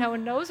bubbler, no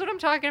one knows what I'm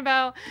talking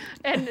about.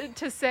 And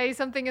to say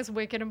something is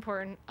wicked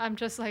important, I'm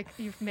just like,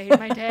 you've made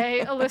my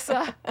day,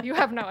 Alyssa. You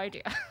have no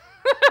idea.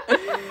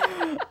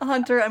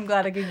 Hunter, I'm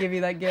glad I could give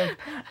you that gift.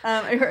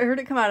 I heard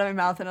it come out of my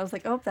mouth, and I was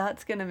like, oh,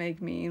 that's going to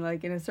make me,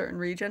 like, in a certain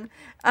region.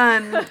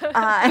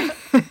 I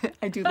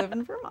do live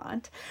in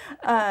Vermont.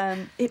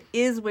 It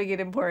is wicked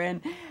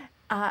important.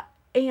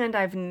 And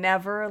I've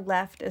never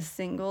left a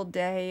single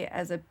day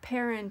as a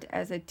parent,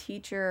 as a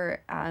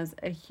teacher, as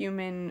a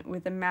human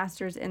with a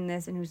master's in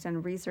this and who's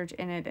done research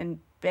in it and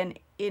been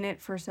in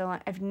it for so long.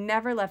 I've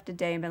never left a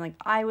day and been like,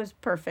 I was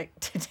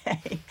perfect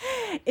today.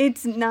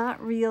 It's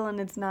not real, and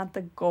it's not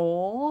the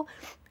goal.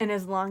 And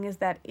as long as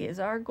that is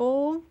our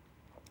goal,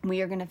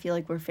 we are going to feel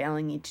like we're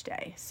failing each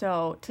day.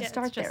 So to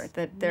start there,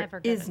 that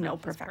there is no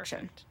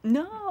perfection.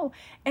 No.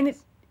 And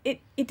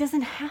it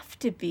doesn't have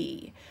to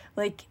be.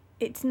 Like,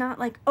 it's not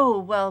like, oh,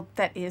 well,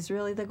 that is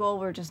really the goal,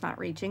 we're just not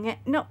reaching it.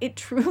 No, it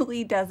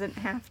truly doesn't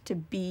have to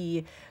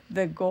be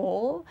the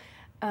goal.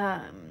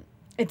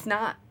 It's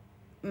not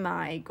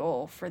my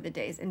goal for the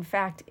days. In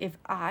fact, if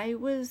I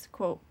was,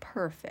 quote,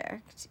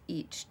 perfect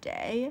each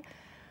day,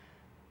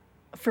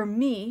 for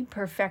me,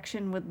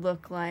 perfection would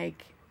look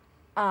like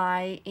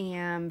I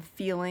am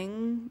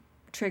feeling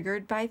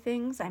triggered by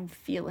things. I'm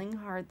feeling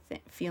hard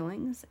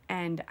feelings,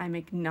 and I'm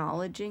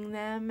acknowledging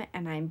them,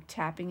 and I'm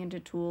tapping into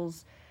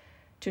tools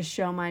to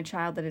show my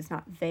child that it's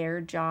not their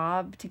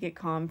job to get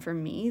calm for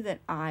me, that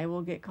I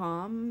will get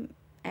calm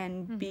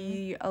and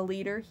be a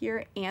leader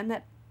here, and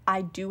that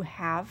I do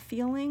have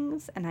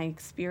feelings and I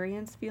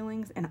experience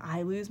feelings and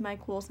I lose my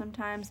cool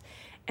sometimes,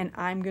 and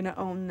I'm going to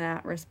own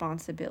that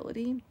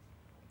responsibility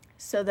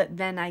so that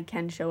then I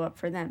can show up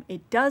for them.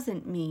 It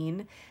doesn't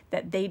mean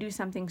that they do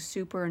something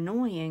super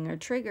annoying or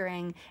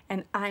triggering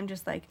and I'm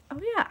just like,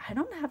 oh yeah, I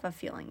don't have a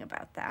feeling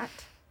about that.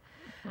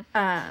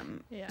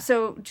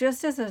 So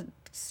just as a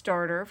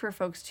starter for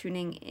folks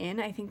tuning in,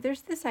 I think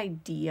there's this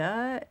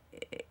idea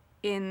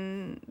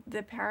in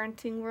the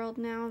parenting world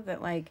now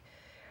that like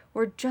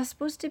we're just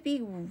supposed to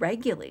be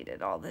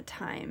regulated all the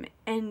time,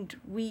 and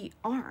we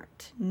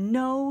aren't.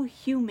 No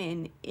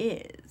human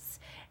is.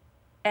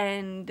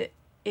 And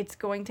it's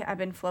going to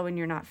ebb and flow, and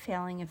you're not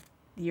failing if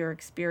you're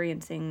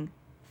experiencing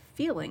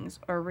feelings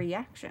or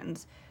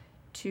reactions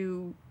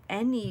to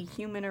any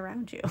human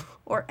around you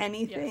or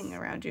anything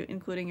around you,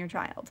 including your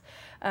child.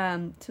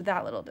 So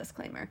that little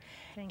disclaimer.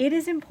 It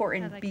is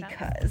important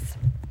because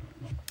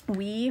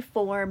we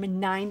form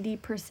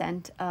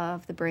 90%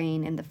 of the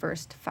brain in the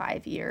first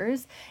 5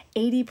 years,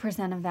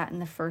 80% of that in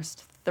the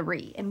first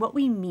 3. And what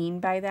we mean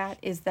by that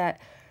is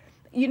that,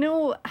 you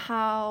know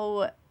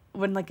how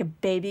when like a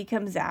baby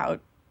comes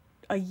out,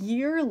 a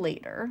year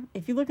later,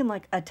 if you look in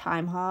like a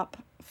time hop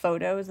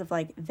photos of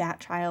like that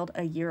child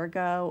a year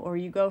ago, or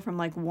you go from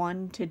like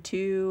 1 to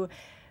 2,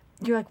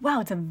 you're like, wow,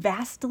 it's a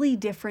vastly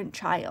different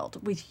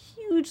child with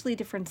hugely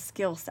different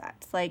skill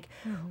sets. Like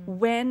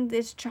when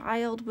this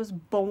child was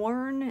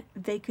born,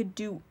 they could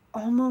do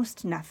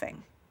almost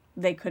nothing.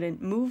 They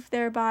couldn't move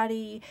their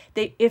body.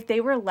 If they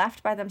were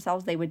left by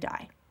themselves, they would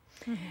die.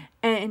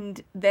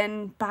 And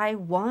then by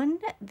 1,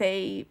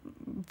 they,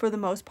 for the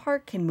most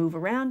part, can move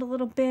around a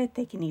little bit.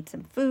 They can eat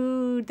some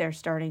food. They're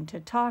starting to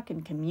talk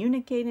and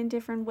communicate in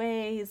different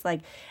ways.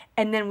 Like,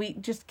 and then we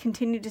just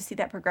continue to see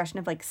that progression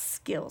of like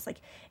skills.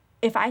 Like,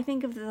 if I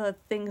think of the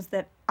things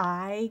that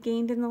I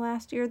gained in the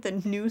last year, the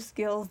new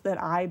skills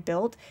that I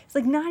built, it's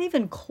like not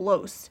even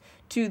close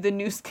to the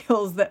new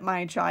skills that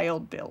my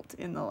child built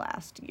in the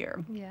last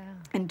year. Yeah.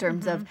 In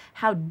terms of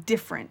how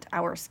different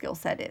our skill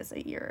set is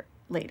a year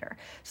later.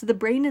 So the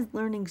brain is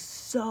learning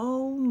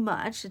so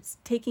much. It's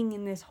taking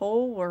in this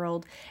whole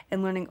world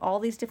and learning all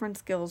these different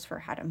skills for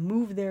how to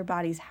move their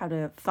bodies, how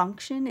to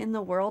function in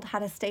the world, how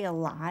to stay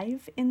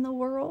alive in the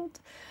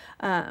world,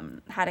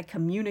 how to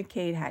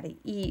communicate, how to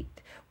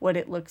eat, what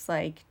it looks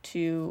like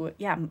to,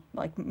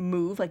 like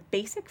move, like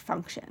basic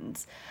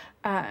functions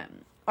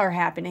are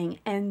happening.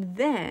 And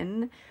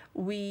then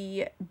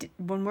when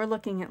we're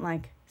looking at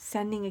like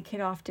sending a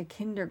kid off to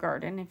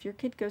kindergarten, if your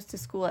kid goes to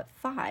school at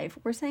 5,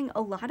 we're saying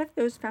a lot of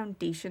those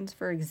foundations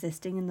for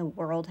existing in the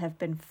world have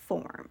been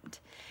formed.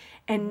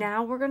 And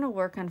now we're going to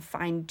work on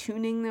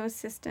fine-tuning those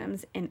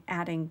systems and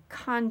adding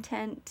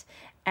content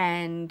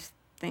and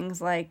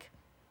things like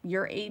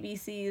your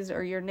ABCs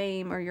or your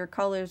name or your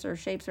colors or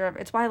shapes or whatever.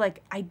 It's why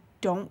like I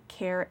don't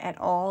care at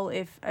all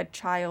if a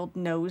child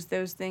knows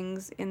those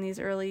things in these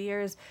early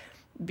years,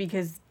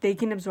 because they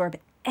can absorb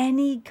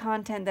any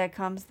content that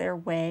comes their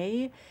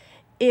way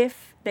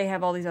if they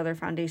have all these other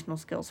foundational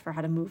skills for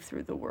how to move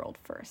through the world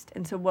first.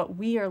 And so what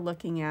we are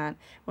looking at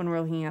when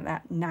we're looking at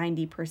that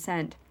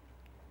 90%,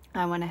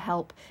 I want to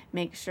help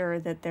make sure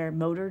that their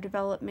motor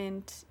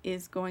development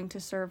is going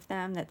to serve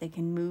them, that they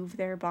can move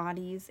their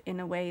bodies in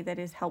a way that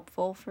is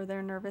helpful for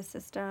their nervous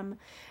system,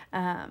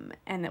 and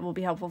that will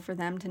be helpful for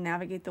them to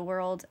navigate the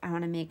world. I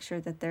want to make sure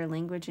that their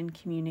language and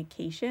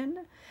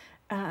communication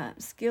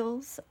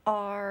skills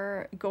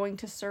are going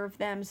to serve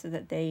them so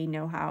that they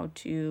know how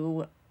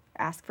to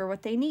ask for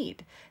what they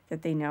need,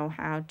 that they know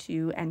how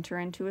to enter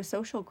into a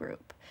social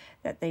group,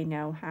 that they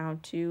know how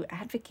to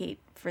advocate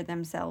for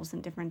themselves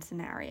in different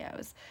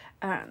scenarios.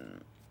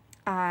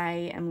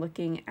 I am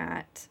looking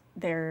at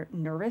their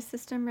nervous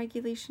system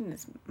regulation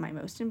is my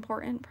most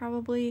important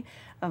probably,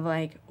 of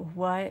like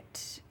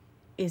what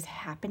is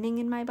happening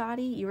in my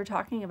body. You were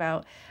talking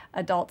about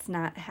adults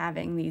not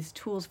having these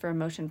tools for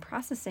emotion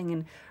processing,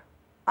 and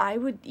I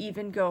would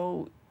even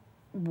go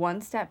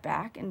one step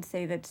back and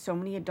say that so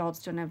many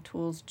adults don't have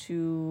tools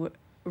to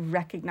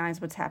recognize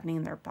what's happening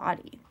in their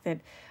body, that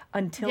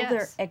until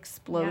they're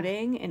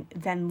exploding and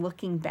then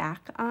looking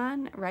back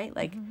on, right?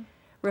 Like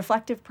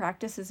reflective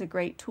practice is a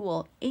great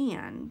tool.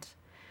 And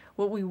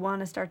what we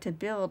want to start to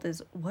build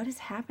is what is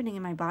happening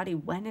in my body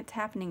when it's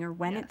happening or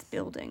when it's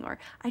building, or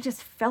I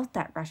just felt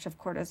that rush of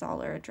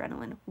cortisol or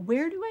adrenaline.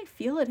 Where do I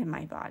feel it in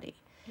my body?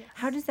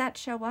 How does that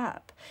show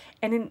up?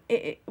 And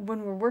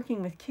when we're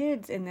working with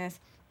kids in this,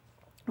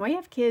 we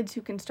have kids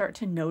who can start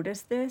to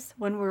notice this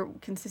when we're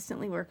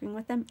consistently working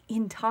with them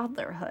in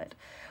toddlerhood,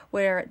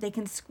 where they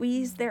can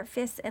squeeze their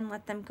fists and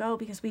let them go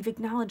because we've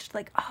acknowledged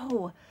like,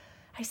 oh,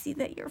 I see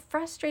that you're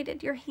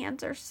frustrated. Your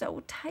hands are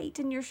so tight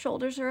and your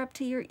shoulders are up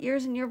to your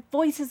ears and your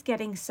voice is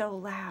getting so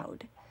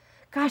loud.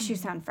 Gosh, you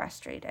sound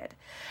frustrated.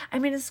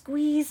 I'm going to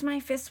squeeze my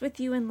fists with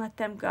you and let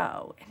them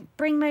go, and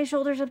bring my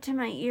shoulders up to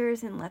my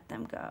ears and let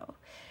them go.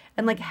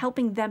 And like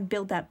helping them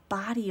build that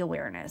body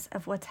awareness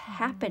of what's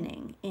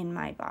happening in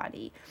my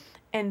body.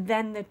 And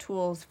then the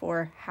tools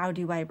for how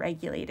do I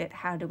regulate it?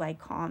 How do I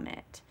calm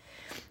it?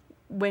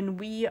 When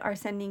we are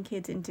sending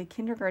kids into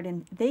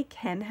kindergarten, they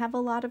can have a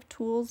lot of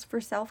tools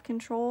for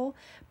self-control,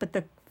 but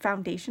the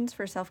foundations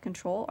for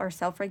self-control are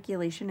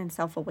self-regulation and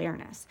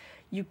self-awareness.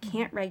 You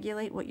can't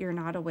regulate what you're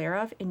not aware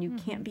of, and you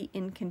can't be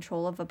in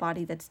control of a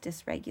body that's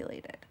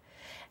dysregulated.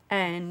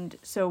 And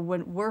so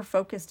when we're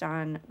focused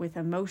on with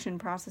emotion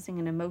processing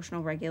and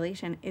emotional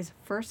regulation is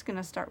first going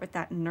to start with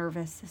that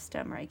nervous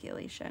system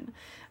regulation.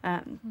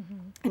 And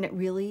it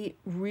really,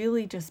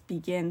 really just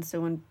begins.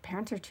 So when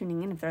parents are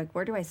tuning in, if they're like,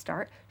 where do I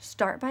start?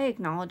 Start by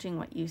acknowledging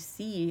what you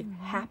see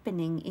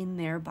happening in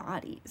their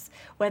bodies.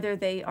 Whether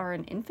they are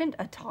an infant,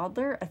 a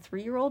toddler, a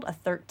 3-year-old, a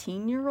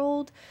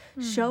 13-year-old,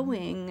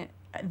 showing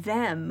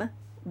them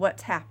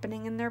what's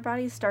happening in their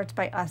bodies starts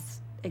by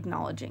us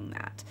acknowledging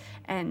that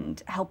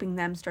and helping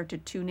them start to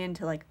tune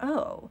into like,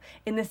 oh,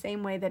 in the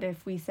same way that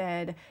if we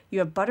said you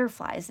have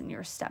butterflies in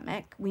your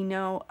stomach, we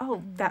know,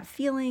 oh, that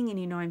feeling, and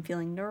you know, I'm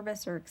feeling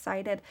nervous or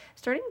excited,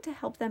 starting to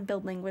help them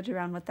build language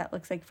around what that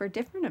looks like for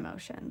different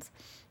emotions.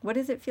 What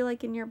does it feel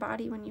like in your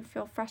body when you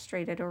feel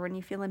frustrated, or when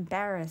you feel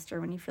embarrassed, or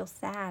when you feel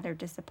sad or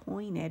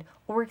disappointed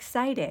or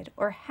excited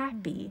or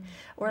happy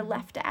or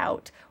left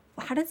out?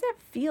 How does that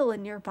feel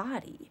in your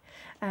body?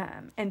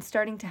 And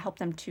starting to help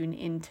them tune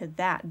into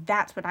that.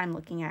 That's what I'm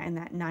looking at in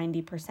that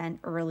 90%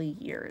 early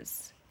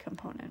years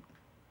component.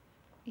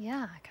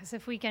 Yeah, because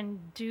if we can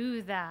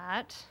do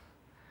that,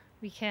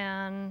 we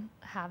can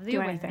have the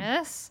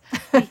awareness.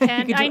 We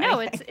can I know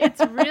anything.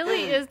 it's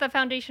really is the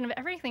foundation of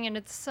everything, and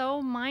it's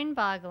so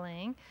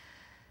mind-boggling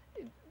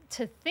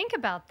to think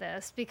about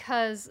this,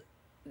 because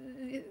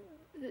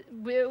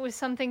it was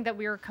something that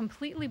we were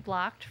completely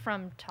blocked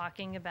from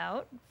talking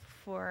about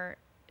for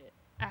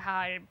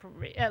how,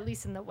 at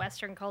least in the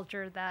Western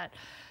culture that,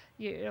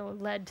 you know,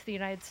 led to the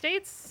United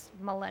States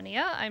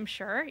millennia, I'm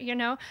sure, you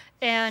know,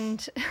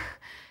 and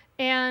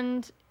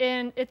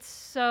it's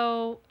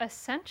so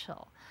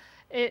essential.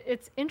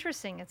 It's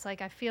interesting. It's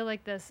like, I feel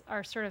like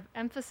our sort of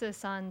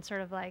emphasis on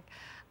sort of like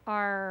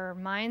our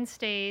mind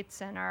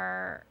states and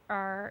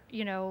our,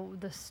 you know,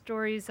 the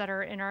stories that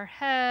are in our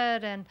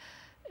head and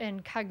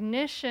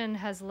cognition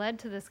has led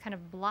to this kind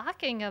of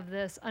blocking of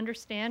this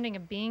understanding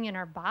of being in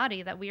our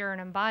body, that we are an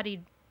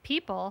embodied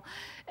people,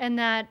 and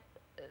that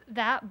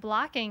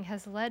blocking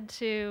has led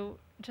to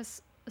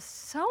just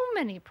so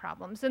many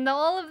problems and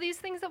all of these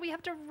things that we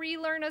have to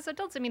relearn as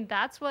adults. I mean,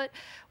 that's what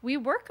we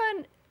work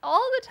on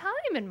all the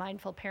time in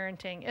mindful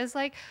parenting, is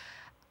like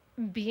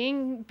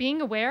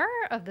being aware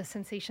of the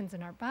sensations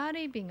in our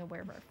body, being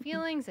aware of our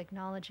feelings,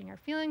 acknowledging our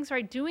feelings,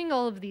 right? Doing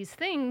all of these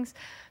things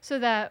so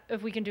that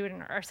if we can do it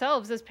in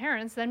ourselves as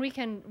parents, then we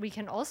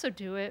can also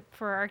do it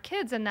for our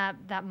kids. And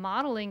that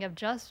modeling of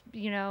just,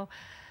 you know,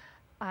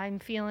 I'm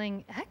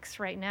feeling X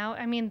right now.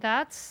 I mean,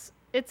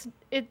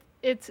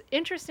 it's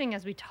interesting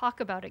as we talk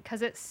about it,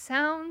 because it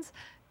sounds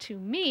to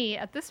me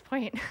at this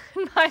point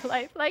in my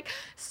life like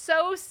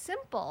so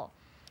simple,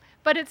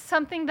 but it's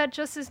something that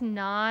just has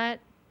not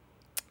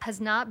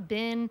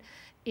been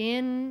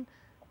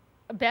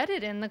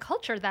embedded in the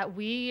culture that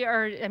we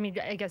are. I mean,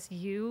 I guess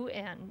you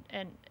and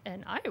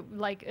I,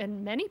 like,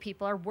 and many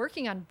people are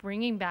working on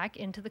bringing back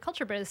into the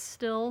culture, but it's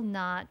still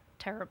not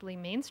terribly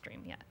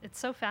mainstream yet. It's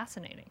so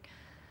fascinating.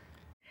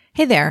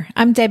 Hey there,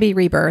 I'm Debbie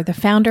Reber, the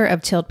founder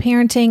of Tilt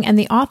Parenting and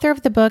the author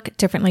of the book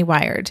Differently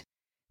Wired.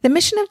 The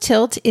mission of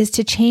Tilt is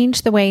to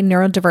change the way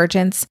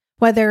neurodivergence,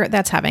 whether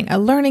that's having a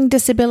learning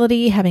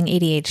disability, having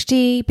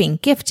ADHD, being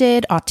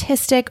gifted,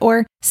 autistic,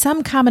 or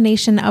some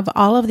combination of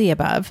all of the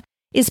above,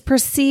 is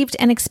perceived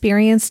and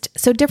experienced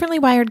so differently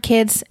wired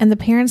kids and the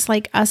parents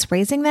like us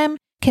raising them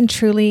can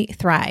truly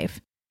thrive.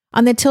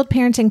 On the Tilt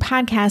Parenting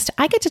podcast,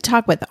 I get to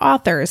talk with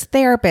authors,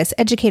 therapists,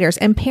 educators,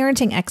 and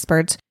parenting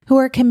experts who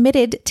are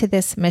committed to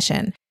this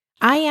mission.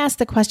 I ask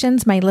the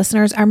questions my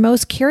listeners are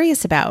most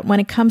curious about when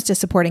it comes to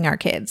supporting our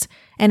kids.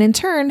 And in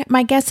turn,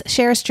 my guests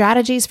share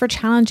strategies for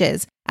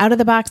challenges,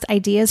 out-of-the-box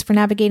ideas for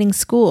navigating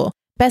school,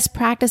 best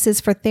practices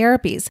for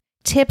therapies,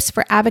 tips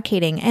for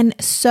advocating, and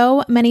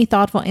so many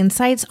thoughtful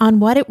insights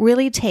on what it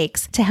really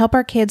takes to help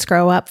our kids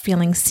grow up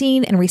feeling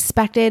seen and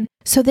respected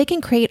so they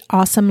can create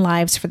awesome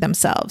lives for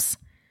themselves.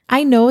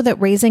 I know that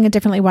raising a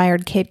differently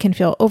wired kid can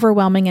feel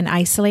overwhelming and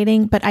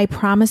isolating, but I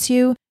promise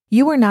you,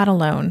 you are not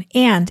alone,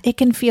 and it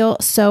can feel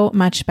so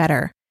much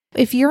better.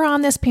 If you're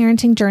on this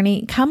parenting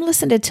journey, come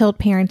listen to Tilt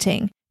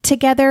Parenting.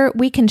 Together,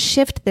 we can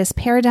shift this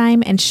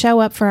paradigm and show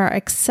up for our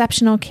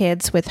exceptional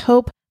kids with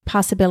hope,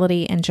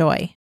 possibility, and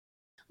joy.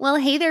 Well,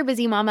 hey there,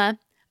 busy mama.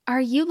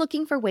 Are you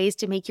looking for ways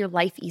to make your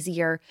life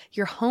easier,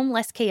 your home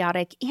less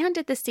chaotic, and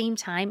at the same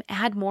time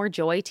add more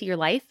joy to your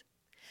life?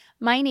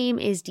 My name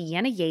is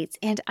Deanna Yates,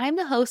 and I'm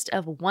the host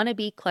of Wanna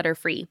Be Clutter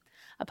Free,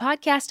 a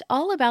podcast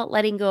all about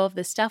letting go of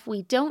the stuff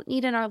we don't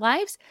need in our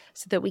lives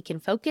so that we can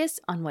focus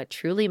on what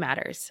truly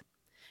matters.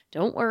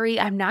 Don't worry,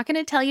 I'm not going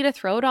to tell you to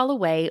throw it all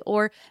away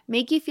or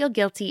make you feel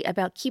guilty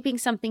about keeping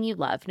something you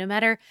love, no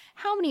matter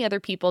how many other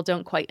people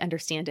don't quite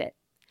understand it.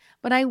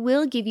 But I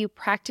will give you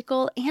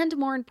practical and,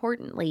 more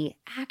importantly,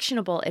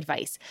 actionable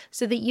advice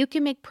so that you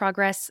can make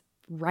progress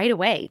right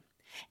away.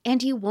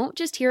 And you won't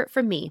just hear it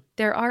from me.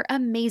 There are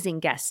amazing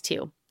guests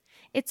too.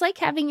 It's like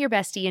having your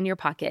bestie in your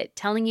pocket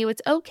telling you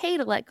it's okay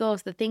to let go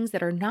of the things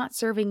that are not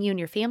serving you and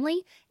your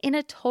family in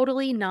a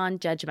totally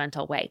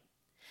non-judgmental way.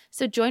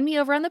 So join me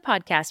over on the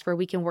podcast where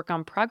we can work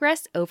on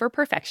progress over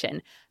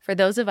perfection for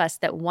those of us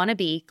that want to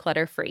be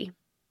clutter-free.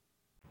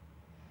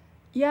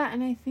 Yeah,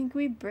 and I think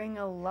we bring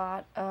a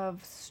lot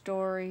of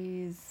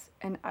stories,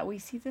 and we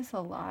see this a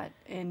lot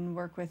in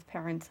work with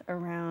parents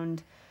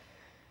around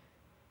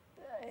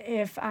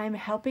if I'm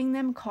helping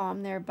them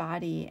calm their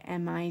body,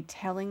 am I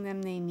telling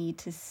them they need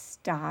to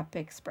stop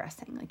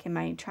expressing? Like, am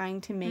I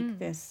trying to make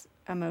this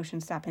emotion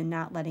stop and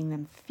not letting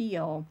them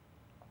feel?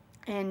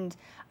 And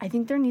I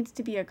think there needs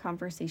to be a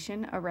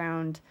conversation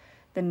around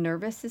the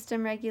nervous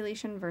system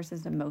regulation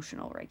versus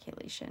emotional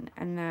regulation,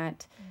 and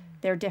that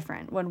they're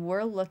different. When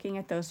we're looking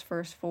at those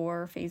first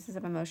 4 phases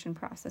of emotion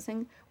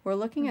processing, we're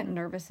looking at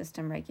nervous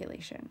system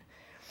regulation.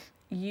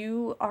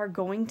 You are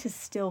going to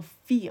still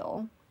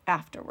feel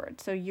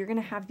afterwards. So you're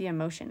going to have the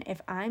emotion.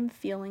 If I'm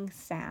feeling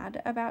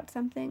sad about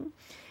something,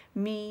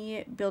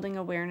 me building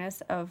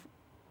awareness of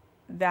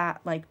that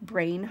like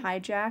brain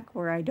hijack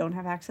where I don't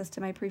have access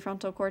to my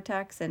prefrontal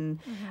cortex and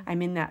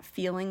I'm in that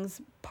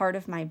feelings part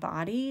of my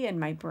body and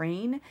my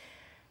brain,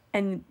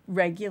 and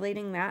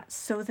regulating that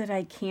so that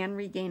I can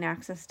regain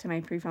access to my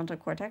prefrontal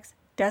cortex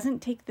doesn't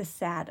take the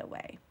sad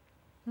away.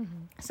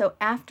 So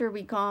after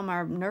we calm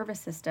our nervous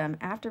system,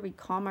 after we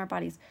calm our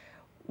bodies,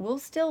 we'll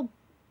still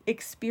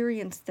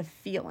experience the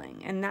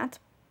feeling. And that's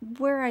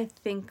where I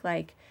think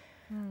like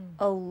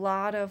a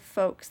lot of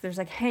folks, there's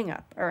like hang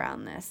up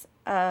around this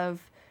of,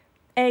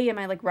 am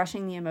I like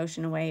rushing the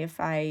emotion away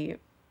if I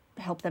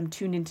help them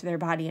tune into their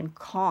body and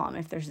calm,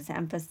 if there's this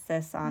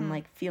emphasis on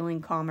like feeling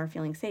calm or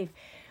feeling safe.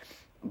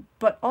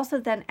 But also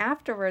then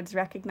afterwards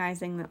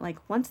recognizing that like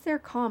once they're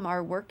calm,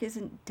 our work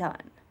isn't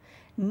done.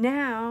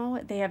 Now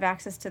they have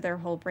access to their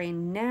whole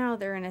brain. Now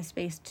they're in a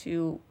space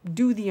to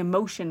do the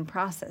emotion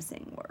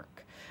processing work.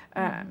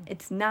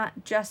 It's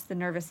not just the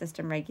nervous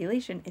system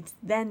regulation. It's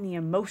then the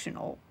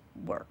emotional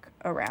work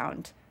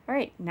around, all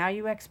right, now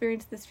you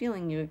experienced this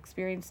feeling. You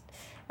experienced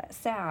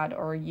sad,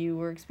 or you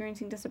were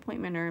experiencing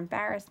disappointment or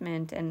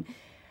embarrassment. And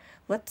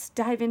let's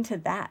dive into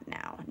that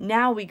now.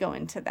 Now we go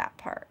into that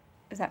part.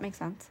 Does that make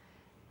sense?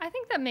 I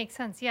think that makes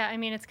sense. Yeah. I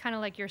mean, it's kind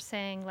of like you're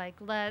saying, like,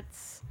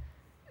 let's,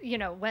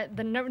 what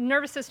the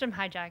nervous system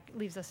hijack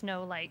leaves us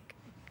no, like,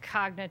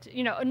 cognitive,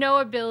 no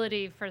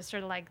ability for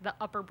sort of like the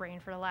upper brain,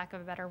 for lack of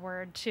a better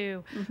word,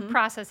 to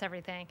process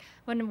everything.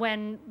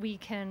 When we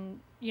can,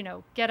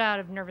 get out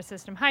of nervous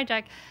system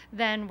hijack,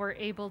 then we're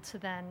able to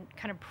then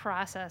kind of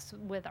process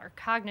with our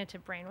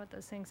cognitive brain what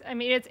those things. I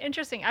mean, it's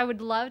interesting. I would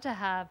love to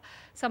have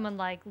someone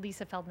like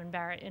Lisa Feldman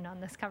Barrett in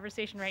on this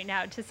conversation right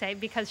now to say,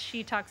 because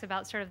she talks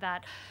about sort of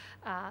that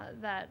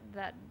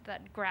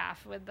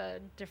graph with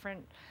the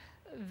different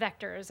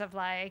vectors of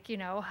like,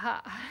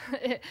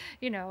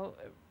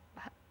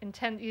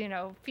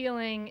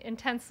 feeling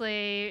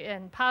intensely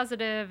and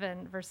positive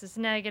and versus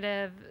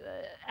negative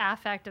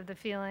affect of the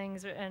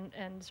feelings,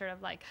 and sort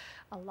of like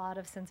a lot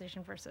of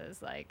sensation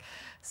versus like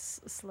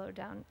slowed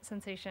down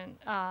sensation.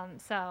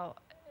 So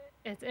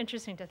it's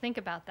interesting to think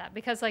about that,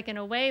 because like in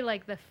a way,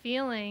 like the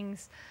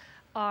feelings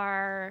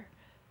are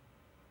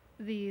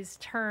these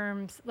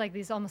terms, like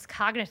these almost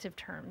cognitive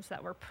terms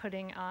that we're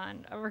putting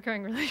on. We're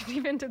going really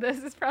deep into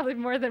this. It's probably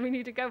more than we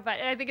need to go, but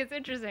I think it's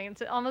interesting.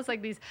 It's almost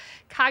like these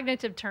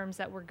cognitive terms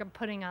that we're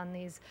putting on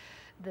these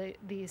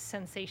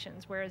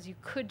sensations, whereas you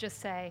could just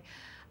say,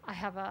 I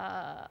have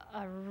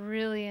a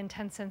really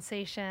intense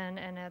sensation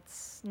and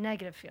it's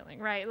negative feeling,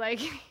 right?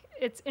 Like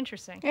it's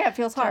interesting. Yeah, it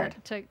feels hard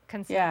to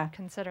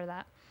consider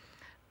that.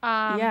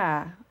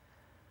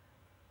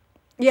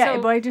 Yeah,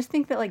 but I just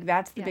think that like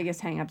that's the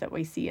biggest hang up that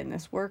we see in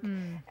this work,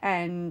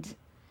 and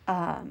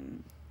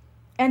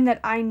that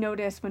I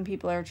notice when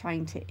people are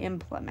trying to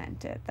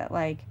implement it, that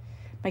like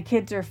my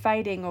kids are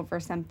fighting over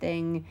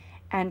something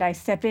and I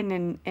step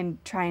in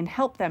and try and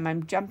help them.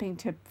 I'm jumping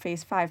to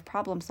phase 5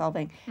 problem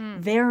solving.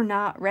 They're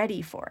not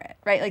ready for it,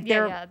 right? Like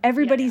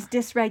everybody's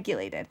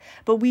dysregulated,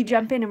 but we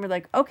jump in and we're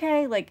like,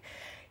 okay, like,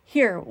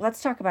 here,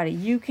 let's talk about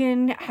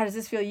it. How does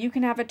this feel? You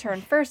can have a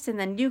turn first, and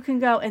then you can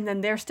go, and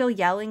then they're still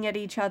yelling at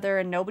each other,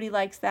 and nobody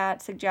likes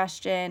that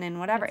suggestion and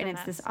whatever. And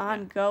it's this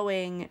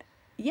ongoing,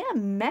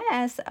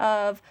 mess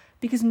of,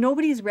 because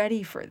nobody's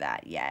ready for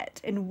that yet.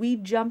 And we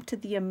jump to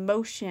the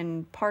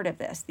emotion part of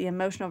this, the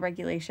emotional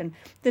regulation,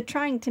 the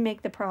trying to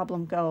make the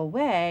problem go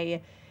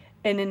away.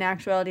 And in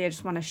actuality, I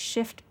just want to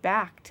shift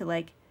back to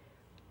like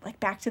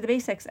back to the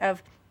basics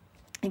of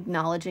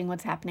acknowledging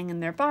what's happening in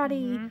their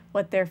body,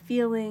 what they're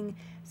feeling,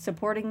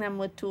 supporting them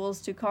with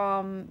tools to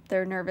calm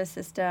their nervous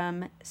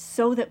system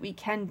so that we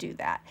can do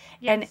that.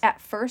 Yes. And at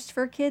first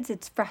for kids,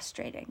 it's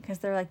frustrating because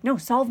they're like, no,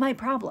 solve my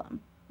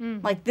problem.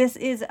 Like, this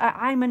is,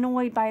 I'm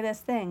annoyed by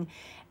this thing.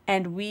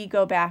 And we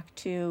go back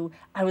to,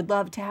 I would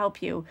love to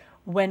help you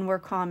when we're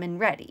calm and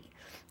ready.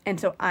 And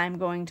so I'm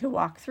going to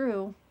walk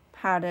through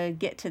how to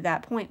get to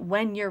that point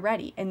when you're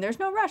ready. And there's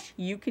no rush.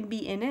 You can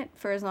be in it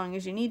for as long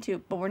as you need to,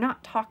 but we're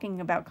not talking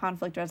about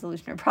conflict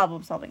resolution or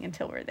problem solving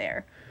until we're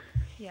there.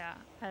 Yeah,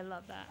 I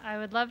love that. I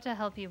would love to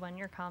help you when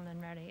you're calm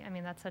and ready. I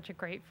mean, that's such a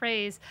great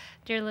phrase,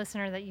 dear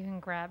listener, that you can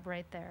grab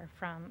right there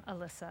from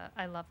Alyssa.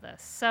 I love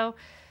this. So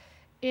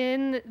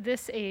in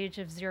this age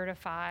of 0 to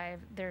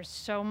 5, there's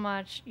so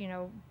much,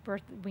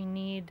 we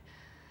need,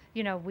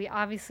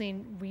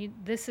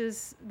 this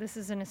is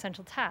an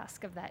essential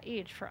task of that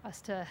age for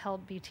us to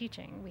help be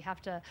teaching. We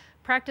have to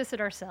practice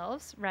it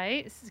ourselves,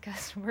 right?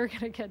 Because we're going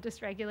to get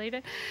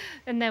dysregulated.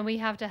 And then we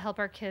have to help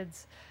our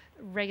kids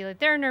regulate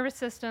their nervous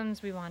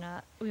systems. We want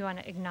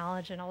to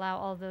acknowledge and allow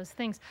all those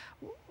things.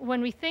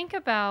 When we think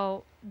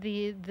about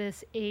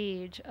this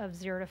age of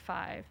 0 to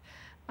 5,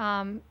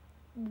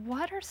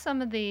 what are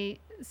some of the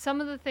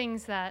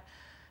things that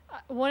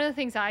one of the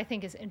things that I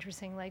think is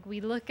interesting, like we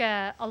look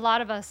at, a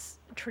lot of us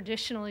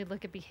traditionally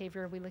look at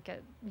behavior, we look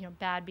at,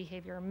 bad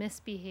behavior or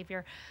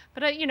misbehavior,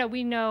 but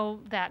we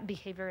know that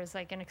behavior is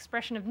like an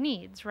expression of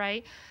needs,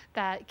 right?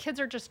 That kids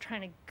are just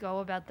trying to go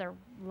about their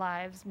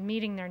lives,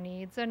 meeting their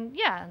needs, and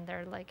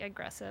they're like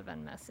aggressive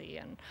and messy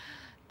and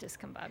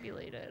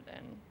discombobulated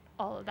and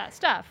all of that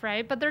stuff,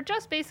 right? But they're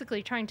just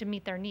basically trying to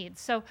meet their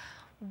needs. So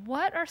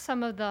what are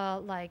some of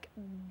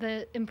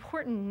the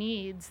important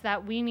needs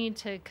that we need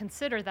to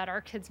consider that our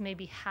kids may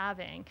be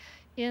having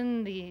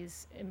in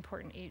these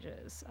important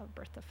ages of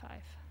birth to 5?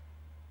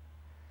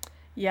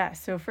 Yeah,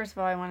 so first of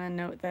all, I want to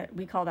note that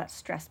we call that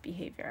stress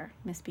behavior,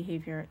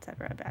 misbehavior,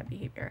 etc., bad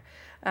behavior.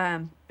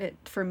 It,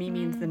 for me,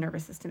 means the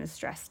nervous system is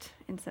stressed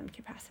in some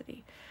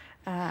capacity.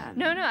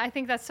 No, I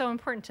think that's so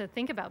important to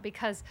think about,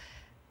 because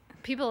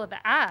people have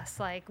asked,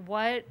 like,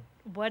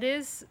 what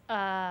is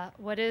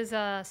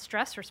a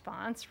stress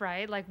response,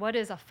 right? Like, what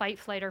is a fight,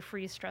 flight, or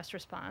freeze stress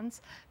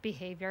response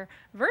behavior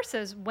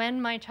versus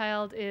when my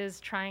child is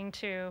trying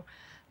to,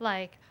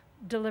 like,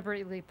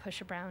 deliberately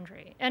push a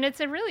boundary? And it's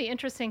a really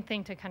interesting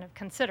thing to kind of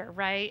consider,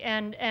 right?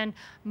 And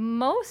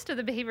most of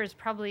the behaviors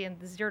probably in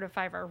the 0 to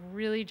 5 are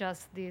really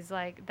just these,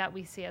 like, that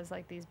we see as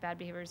like these bad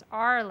behaviors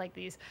are like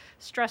these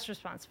stress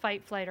response,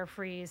 fight, flight, or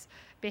freeze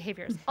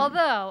behaviors.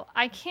 Although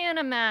I can't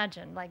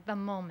imagine, like, the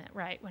moment,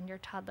 right, when your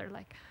toddler,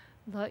 like,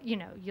 look,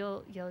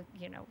 you'll in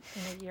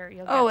a year,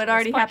 you'll it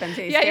already happened.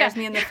 He stares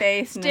me in the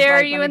face and stare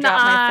is like, you let me in the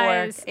drop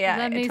eyes. my fork. Yeah,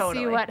 let me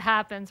totally. see what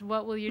happens.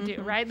 What will you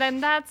do, right? Then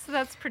that's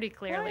pretty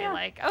clearly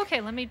like,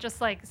 okay, let me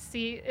just like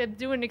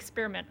do an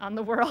experiment on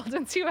the world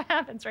and see what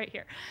happens right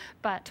here.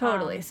 But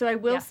totally. So I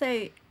will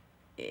say,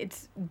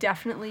 it's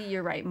definitely,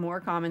 you're right,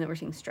 more common that we're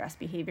seeing stress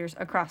behaviors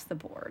across the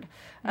board.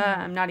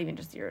 Not even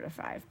just 0 to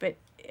 5, but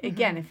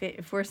again,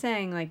 if we're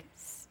saying, like,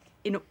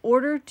 in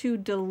order to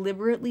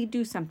deliberately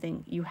do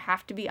something, you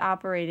have to be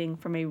operating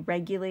from a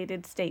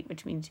regulated state,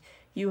 which means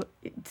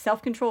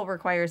self-control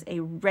requires a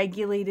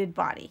regulated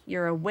body.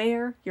 You're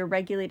aware, you're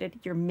regulated,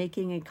 you're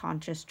making a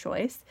conscious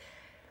choice.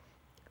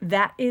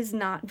 That is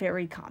not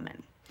very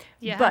common.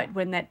 Yeah. But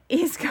when that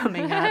is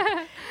coming up,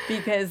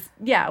 because,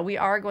 we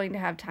are going to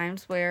have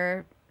times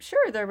where,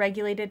 sure, they're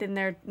regulated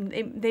and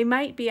they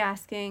might be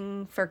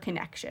asking for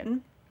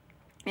connection,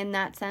 in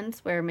that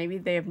sense, where maybe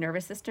they have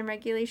nervous system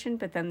regulation,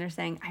 but then they're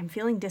saying, I'm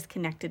feeling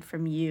disconnected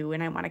from you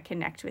and I want to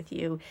connect with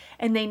you.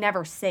 And they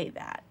never say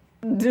that.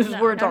 Those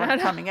words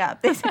aren't coming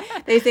up. They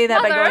say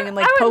that by going and,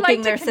 like,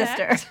 poking their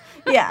sister.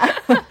 Yeah.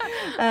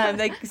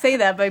 They say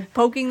that by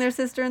poking their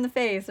sister in the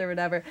face or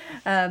whatever.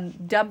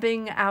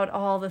 Dumping out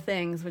all the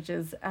things, which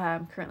is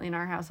currently in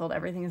our household,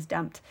 everything is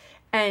dumped.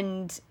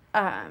 And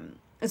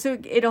so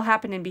it'll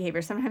happen in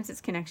behavior. Sometimes it's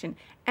connection.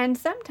 And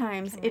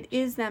sometimes it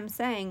is them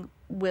saying,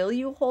 will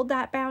you hold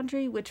that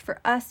boundary? Which for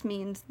us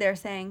means they're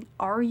saying,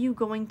 are you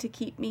going to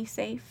keep me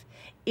safe?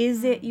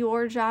 Is it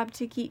your job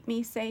to keep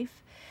me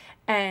safe?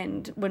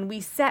 And when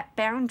we set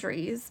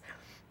boundaries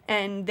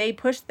and they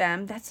push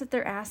them, that's what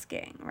they're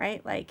asking,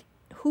 right? Like,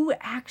 who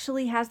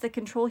actually has the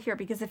control here?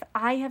 Because if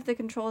I have the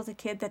control as a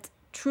kid, that's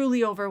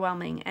truly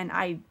overwhelming, and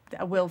I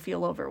will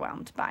feel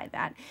overwhelmed by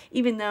that,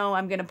 even though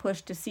I'm going to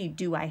push to see,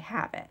 do I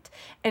have it?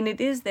 And it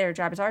is their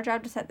job. It's our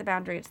job to set the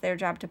boundary. It's their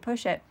job to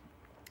push it.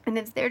 And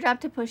it's their job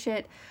to push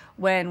it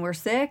when we're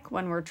sick,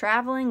 when we're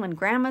traveling, when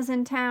grandma's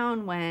in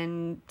town,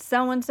 when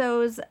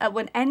so-and-so's,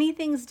 when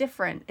anything's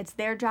different. It's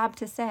their job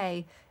to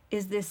say,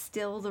 is this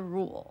still the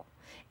rule?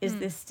 Is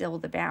this still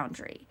the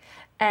boundary?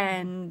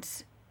 And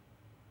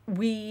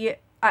we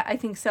I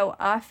think so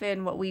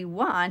often what we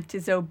want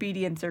is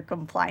obedience or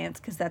compliance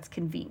because that's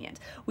convenient.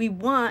 We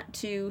want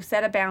to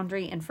set a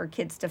boundary and for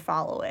kids to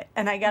follow it.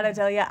 And I got to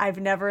tell you, I've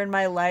never in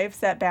my life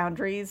set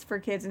boundaries for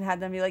kids and had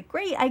them be like,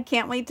 great, I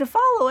can't wait to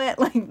follow it.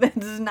 Like,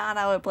 this is not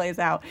how it plays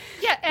out.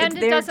 Yeah, and It's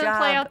it their doesn't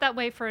play job. out that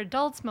way for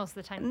adults most of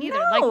the time either.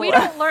 No. Like, we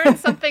don't learn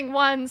something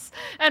once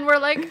and we're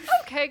like,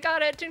 okay,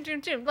 got it, doom, doom,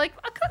 doom. Like,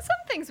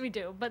 some things we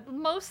do, but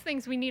most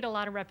things we need a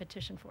lot of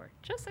repetition for.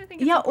 Just, I think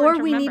it's Yeah, important or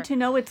to we remember. need to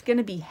know it's going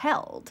to be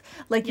held.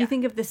 Like, you Yeah.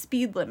 think of the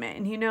speed limit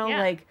and, Yeah.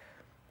 like,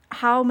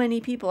 how many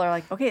people are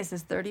like, okay, this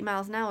is 30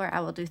 miles an hour. I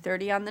will do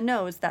 30 on the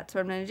nose. That's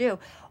what I'm going to do.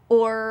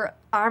 Or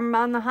I'm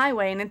on the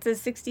highway and it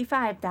says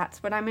 65.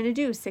 That's what I'm going to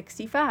do,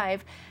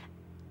 65.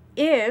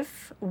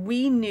 If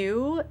we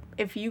knew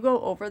if you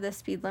go over the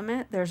speed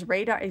limit, there's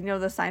radar,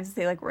 the signs that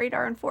say like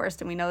radar enforced,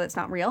 and we know that's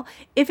not real.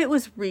 If it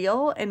was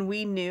real and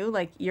we knew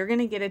like you're going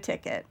to get a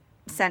ticket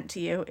sent to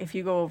you if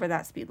you go over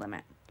that speed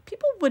limit,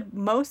 people would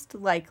most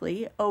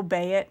likely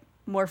obey it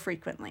more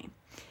frequently.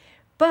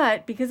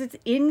 But because it's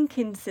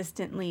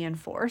inconsistently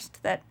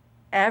enforced, that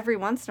every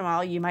once in a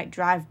while you might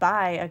drive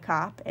by a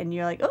cop and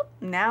you're like, oh,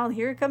 now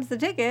here comes the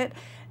ticket.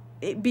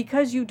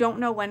 Because you don't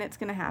know when it's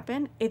going to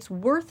happen, it's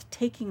worth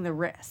taking the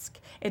risk.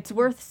 It's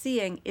worth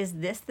seeing, is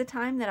this the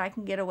time that I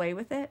can get away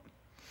with it?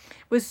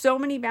 With so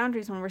many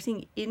boundaries, when we're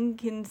seeing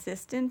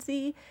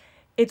inconsistency,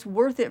 it's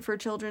worth it for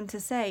children to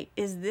say,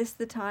 is this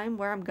the time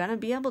where I'm going to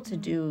be able to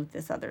do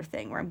this other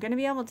thing, where I'm going to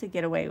be able to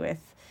get away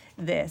with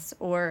this?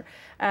 Or,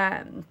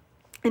 and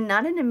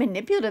not in a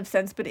manipulative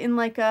sense, but in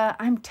like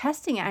I'm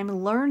testing it,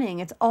 I'm learning.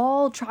 It's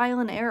all trial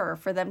and error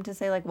for them to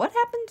say like, what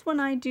happens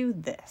when I do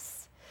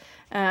this?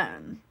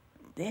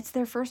 It's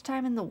their first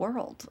time in the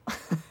world.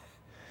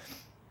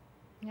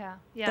 Yeah.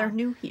 They're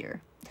new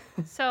here.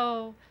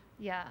 So,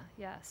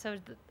 So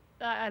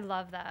I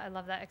love that. I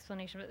love that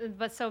explanation.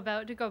 But so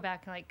about to go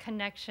back, like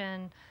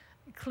connection,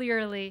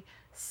 clearly,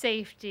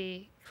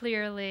 safety,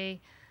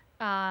 clearly,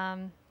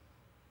 some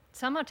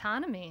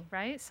autonomy,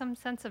 right? Some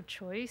sense of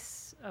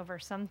choice over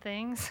some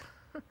things.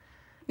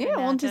 Yeah, well,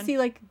 to Imagine. see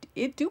like,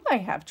 do I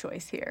have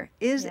choice here?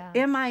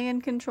 Am I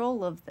in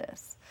control of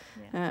this?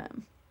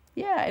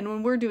 Yeah, and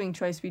when we're doing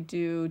choice, we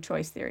do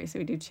choice theory. So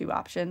we do 2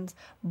 options,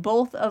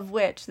 both of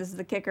which, this is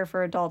the kicker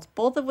for adults,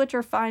 both of which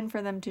are fine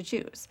for them to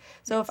choose.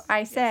 So if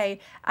I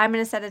say, I'm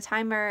going to set a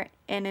timer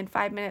and in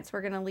 5 minutes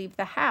we're going to leave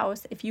the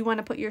house, if you want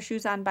to put your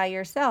shoes on by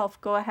yourself,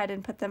 go ahead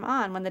and put them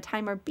on. When the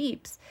timer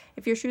beeps,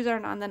 if your shoes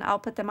aren't on, then I'll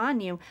put them on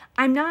you.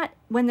 I'm not,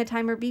 when the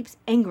timer beeps,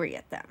 angry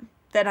at them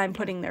that I'm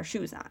putting their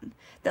shoes on.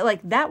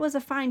 That was a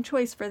fine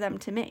choice for them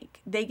to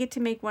make. They get to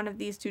make one of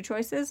these 2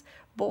 choices.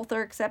 Both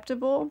are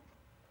acceptable.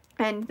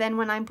 And then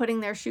when I'm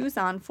putting their shoes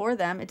on for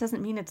them, it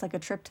doesn't mean it's like a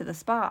trip to the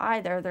spa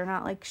either. They're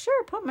not like,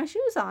 sure, put my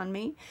shoes on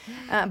me.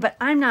 But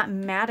I'm not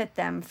mad at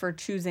them for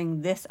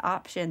choosing this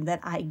option that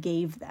I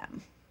gave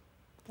them.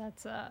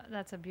 That's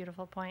a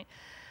beautiful point.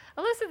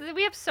 Alyssa,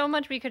 we have so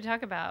much we could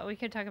talk about. We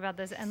could talk about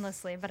this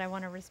endlessly, but I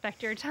want to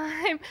respect your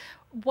time.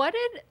 What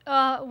did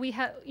we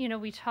have?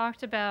 We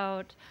talked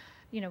about,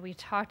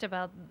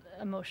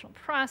 emotional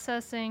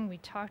processing. We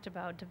talked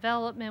about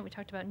development. We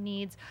talked about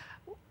needs.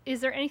 Is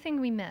there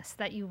anything we missed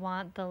that you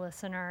want the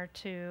listener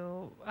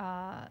to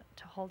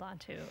hold on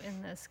to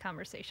in this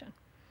conversation?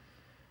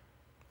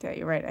 Yeah,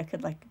 you're right. I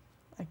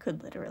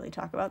could literally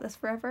talk about this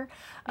forever.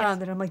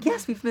 That I'm like,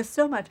 yes, we've missed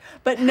so much.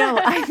 But no,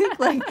 I think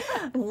like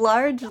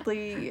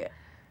largely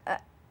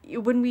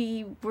when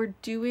we were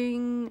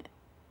doing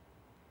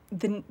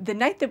the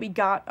night that we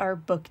got our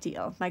book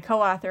deal, my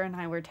co-author and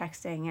I were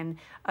texting and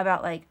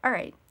about like, all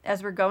right,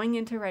 as we're going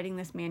into writing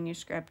this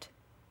manuscript,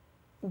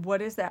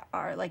 what is that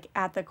are like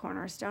at the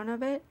cornerstone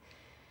of it?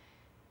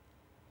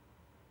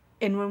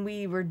 And when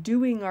we were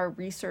doing our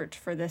research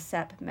for the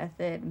SEP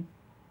method,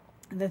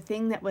 the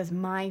thing that was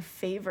my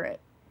favorite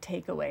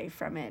takeaway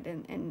from it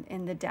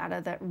and the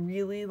data that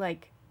really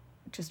like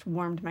just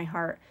warmed my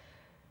heart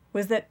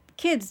was that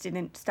kids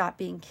didn't stop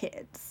being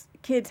kids.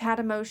 Kids had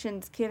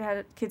emotions,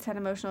 kids had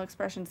emotional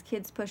expressions,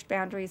 kids pushed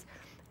boundaries.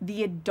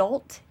 The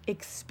adult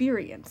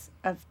experience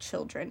of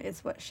children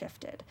is what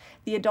shifted.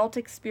 The adult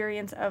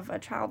experience of a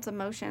child's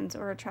emotions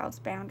or a child's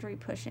boundary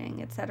pushing,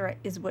 etc.,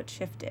 is what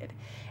shifted.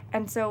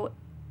 And so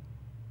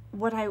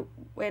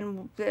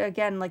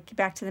again, like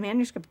back to the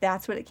manuscript,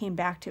 that's what it came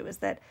back to, is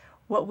that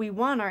what we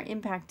want our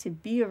impact to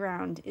be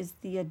around is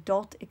the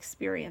adult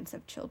experience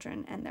of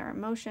children and their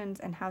emotions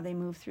and how they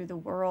move through the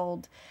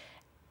world,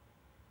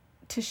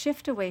 to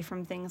shift away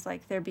from things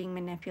like they're being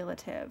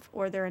manipulative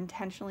or they're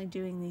intentionally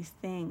doing these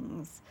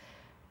things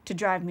to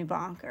drive me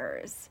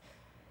bonkers,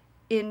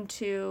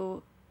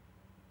 into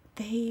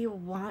they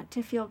want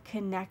to feel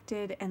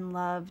connected and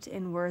loved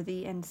and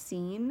worthy and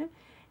seen,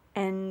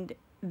 and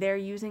they're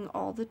using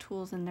all the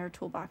tools in their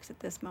toolbox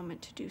at this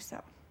moment to do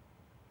so.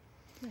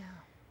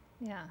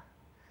 Yeah.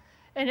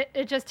 And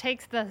it just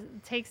takes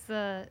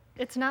the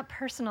it's not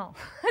personal.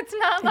 It's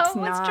not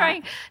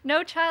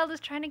no child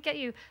is trying to get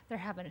you. They're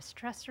having a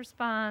stress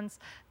response.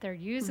 They're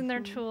using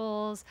their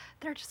tools.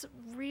 They're just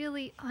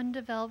really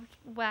undeveloped,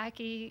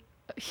 wacky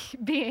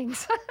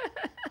beings.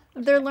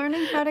 They're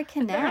learning how to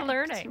connect. They're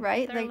learning,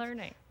 right? They're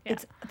learning. Yeah.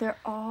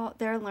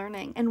 They're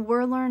learning, and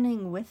we're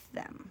learning with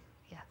them.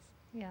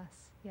 Yes.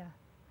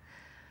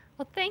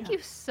 Well, thank you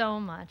so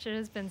much. It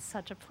has been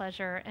such a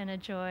pleasure and a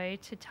joy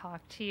to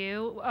talk to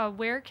you.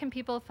 Where can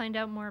people find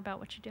out more about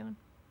what you're doing?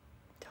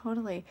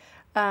 Totally.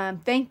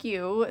 Thank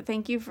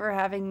you for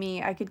having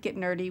me. I could get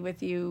nerdy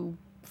with you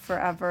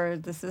forever.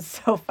 This is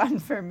so fun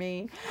for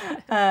me.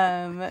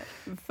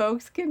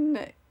 Folks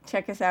can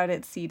check us out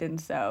at Seed and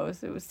Sew.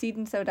 So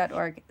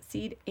seedandsew.org,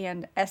 seed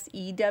and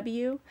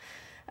SEW.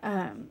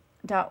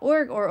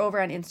 .org, or over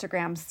on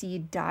Instagram,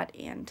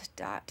 seed.and.sew,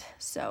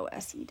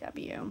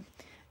 SEW.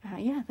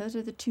 Those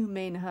are the two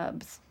main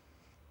hubs.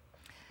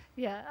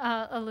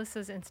 Yeah,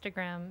 Alyssa's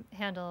Instagram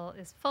handle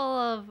is full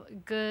of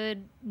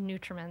good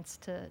nutriments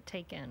to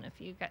take in.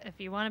 If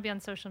you want to be on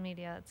social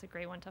media, it's a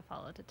great one to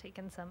follow to take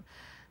in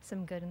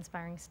some good,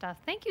 inspiring stuff.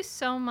 Thank you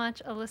so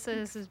much, Alyssa.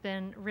 This has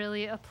been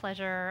really a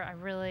pleasure. I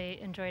really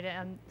enjoyed it.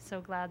 I'm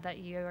so glad that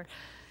your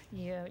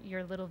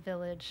little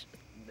village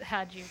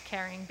had you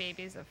carrying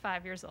babies at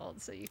 5 years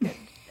old, so you could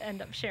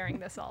end up sharing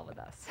this all with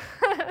us.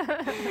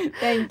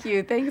 Thank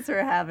you. Thanks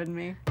for having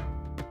me.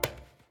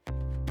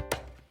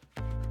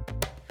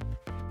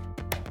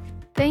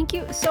 Thank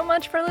you so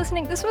much for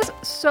listening. This was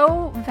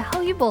so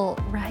valuable,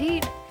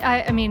 right?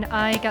 I mean,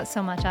 I got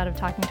so much out of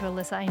talking to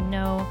Alyssa. I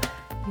know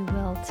you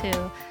will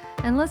too.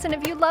 And listen,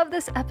 if you love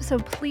this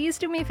episode, please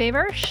do me a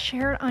favor,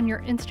 share it on your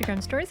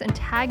Instagram stories and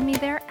tag me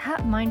there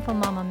at Mindful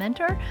Mama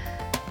Mentor.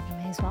 You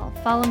may as well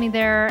follow me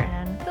there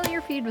and fill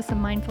your feed with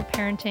some mindful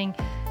parenting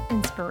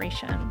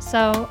inspiration.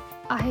 So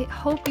I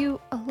hope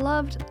you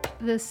loved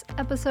this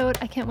episode.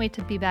 I can't wait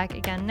to be back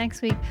again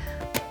next week.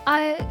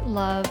 I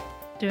love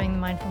doing the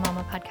Mindful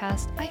Mama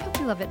podcast. I hope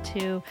you love it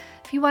too.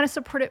 If you want to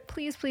support it,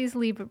 please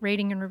leave a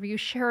rating and review,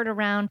 share it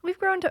around. We've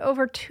grown to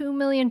over 2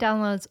 million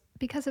downloads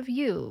because of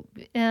you.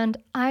 And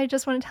I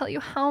just want to tell you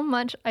how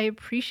much I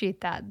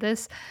appreciate that.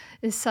 This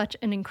is such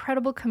an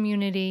incredible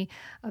community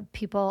of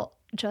people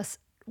just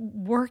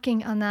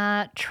working on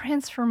that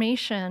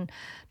transformation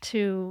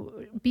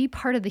to be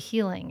part of the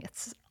healing.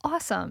 It's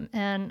awesome.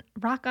 And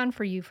rock on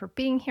for you for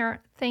being here.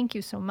 Thank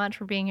you so much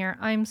for being here.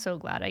 I'm so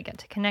glad I get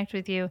to connect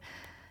with you.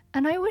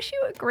 And I wish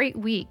you a great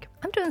week.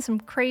 I'm doing some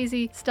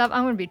crazy stuff.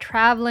 I'm going to be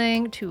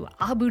traveling to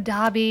Abu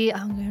Dhabi.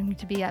 I'm going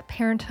to be at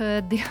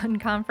Parenthood, the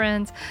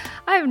Unconference.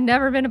 I've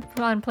never been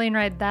on a plane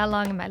ride that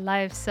long in my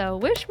life, so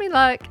wish me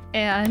luck,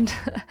 and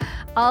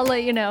I'll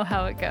let you know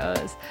how it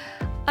goes.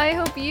 I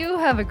hope you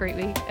have a great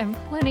week and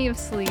plenty of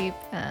sleep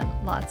and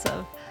lots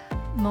of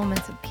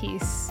moments of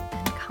peace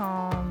and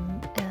calm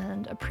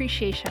and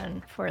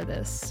appreciation for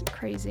this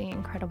crazy,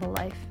 incredible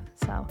life.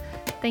 So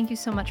thank you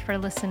so much for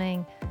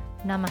listening.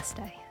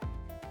 Namaste.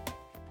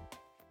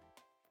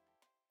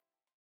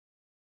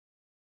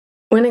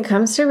 When it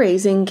comes to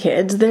raising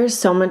kids, there's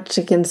so much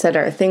to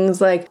consider. Things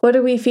like, what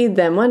do we feed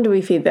them? When do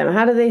we feed them?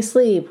 How do they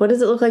sleep? What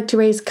does it look like to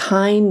raise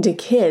kind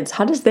kids?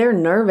 How does their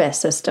nervous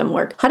system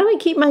work? How do I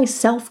keep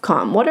myself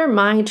calm? What are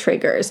my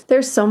triggers?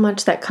 There's so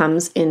much that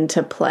comes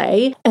into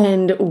play,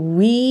 and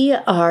we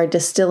are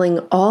distilling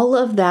all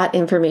of that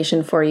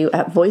information for you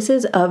at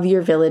Voices of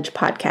Your Village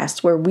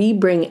podcast, where we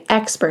bring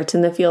experts in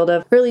the field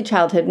of early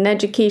childhood and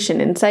education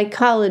and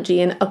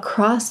psychology and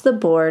across the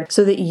board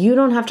so that you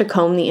don't have to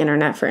comb the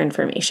internet for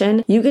information.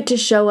 You get to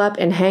show up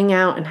and hang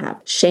out and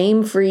have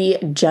shame-free,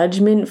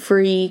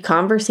 judgment-free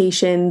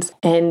conversations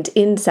and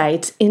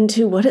insights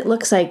into what it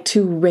looks like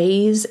to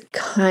raise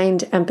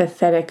kind,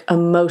 empathetic,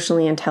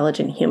 emotionally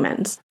intelligent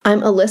humans. I'm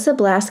Alyssa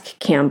Blask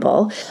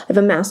Campbell. I have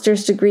a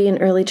master's degree in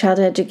early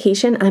childhood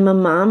education. I'm a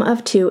mom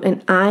of 2,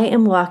 and I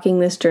am walking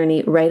this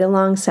journey right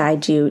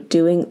alongside you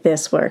doing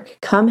this work.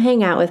 Come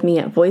hang out with me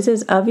at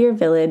Voices of Your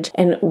Village,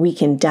 and we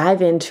can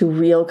dive into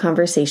real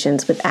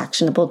conversations with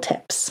actionable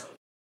tips.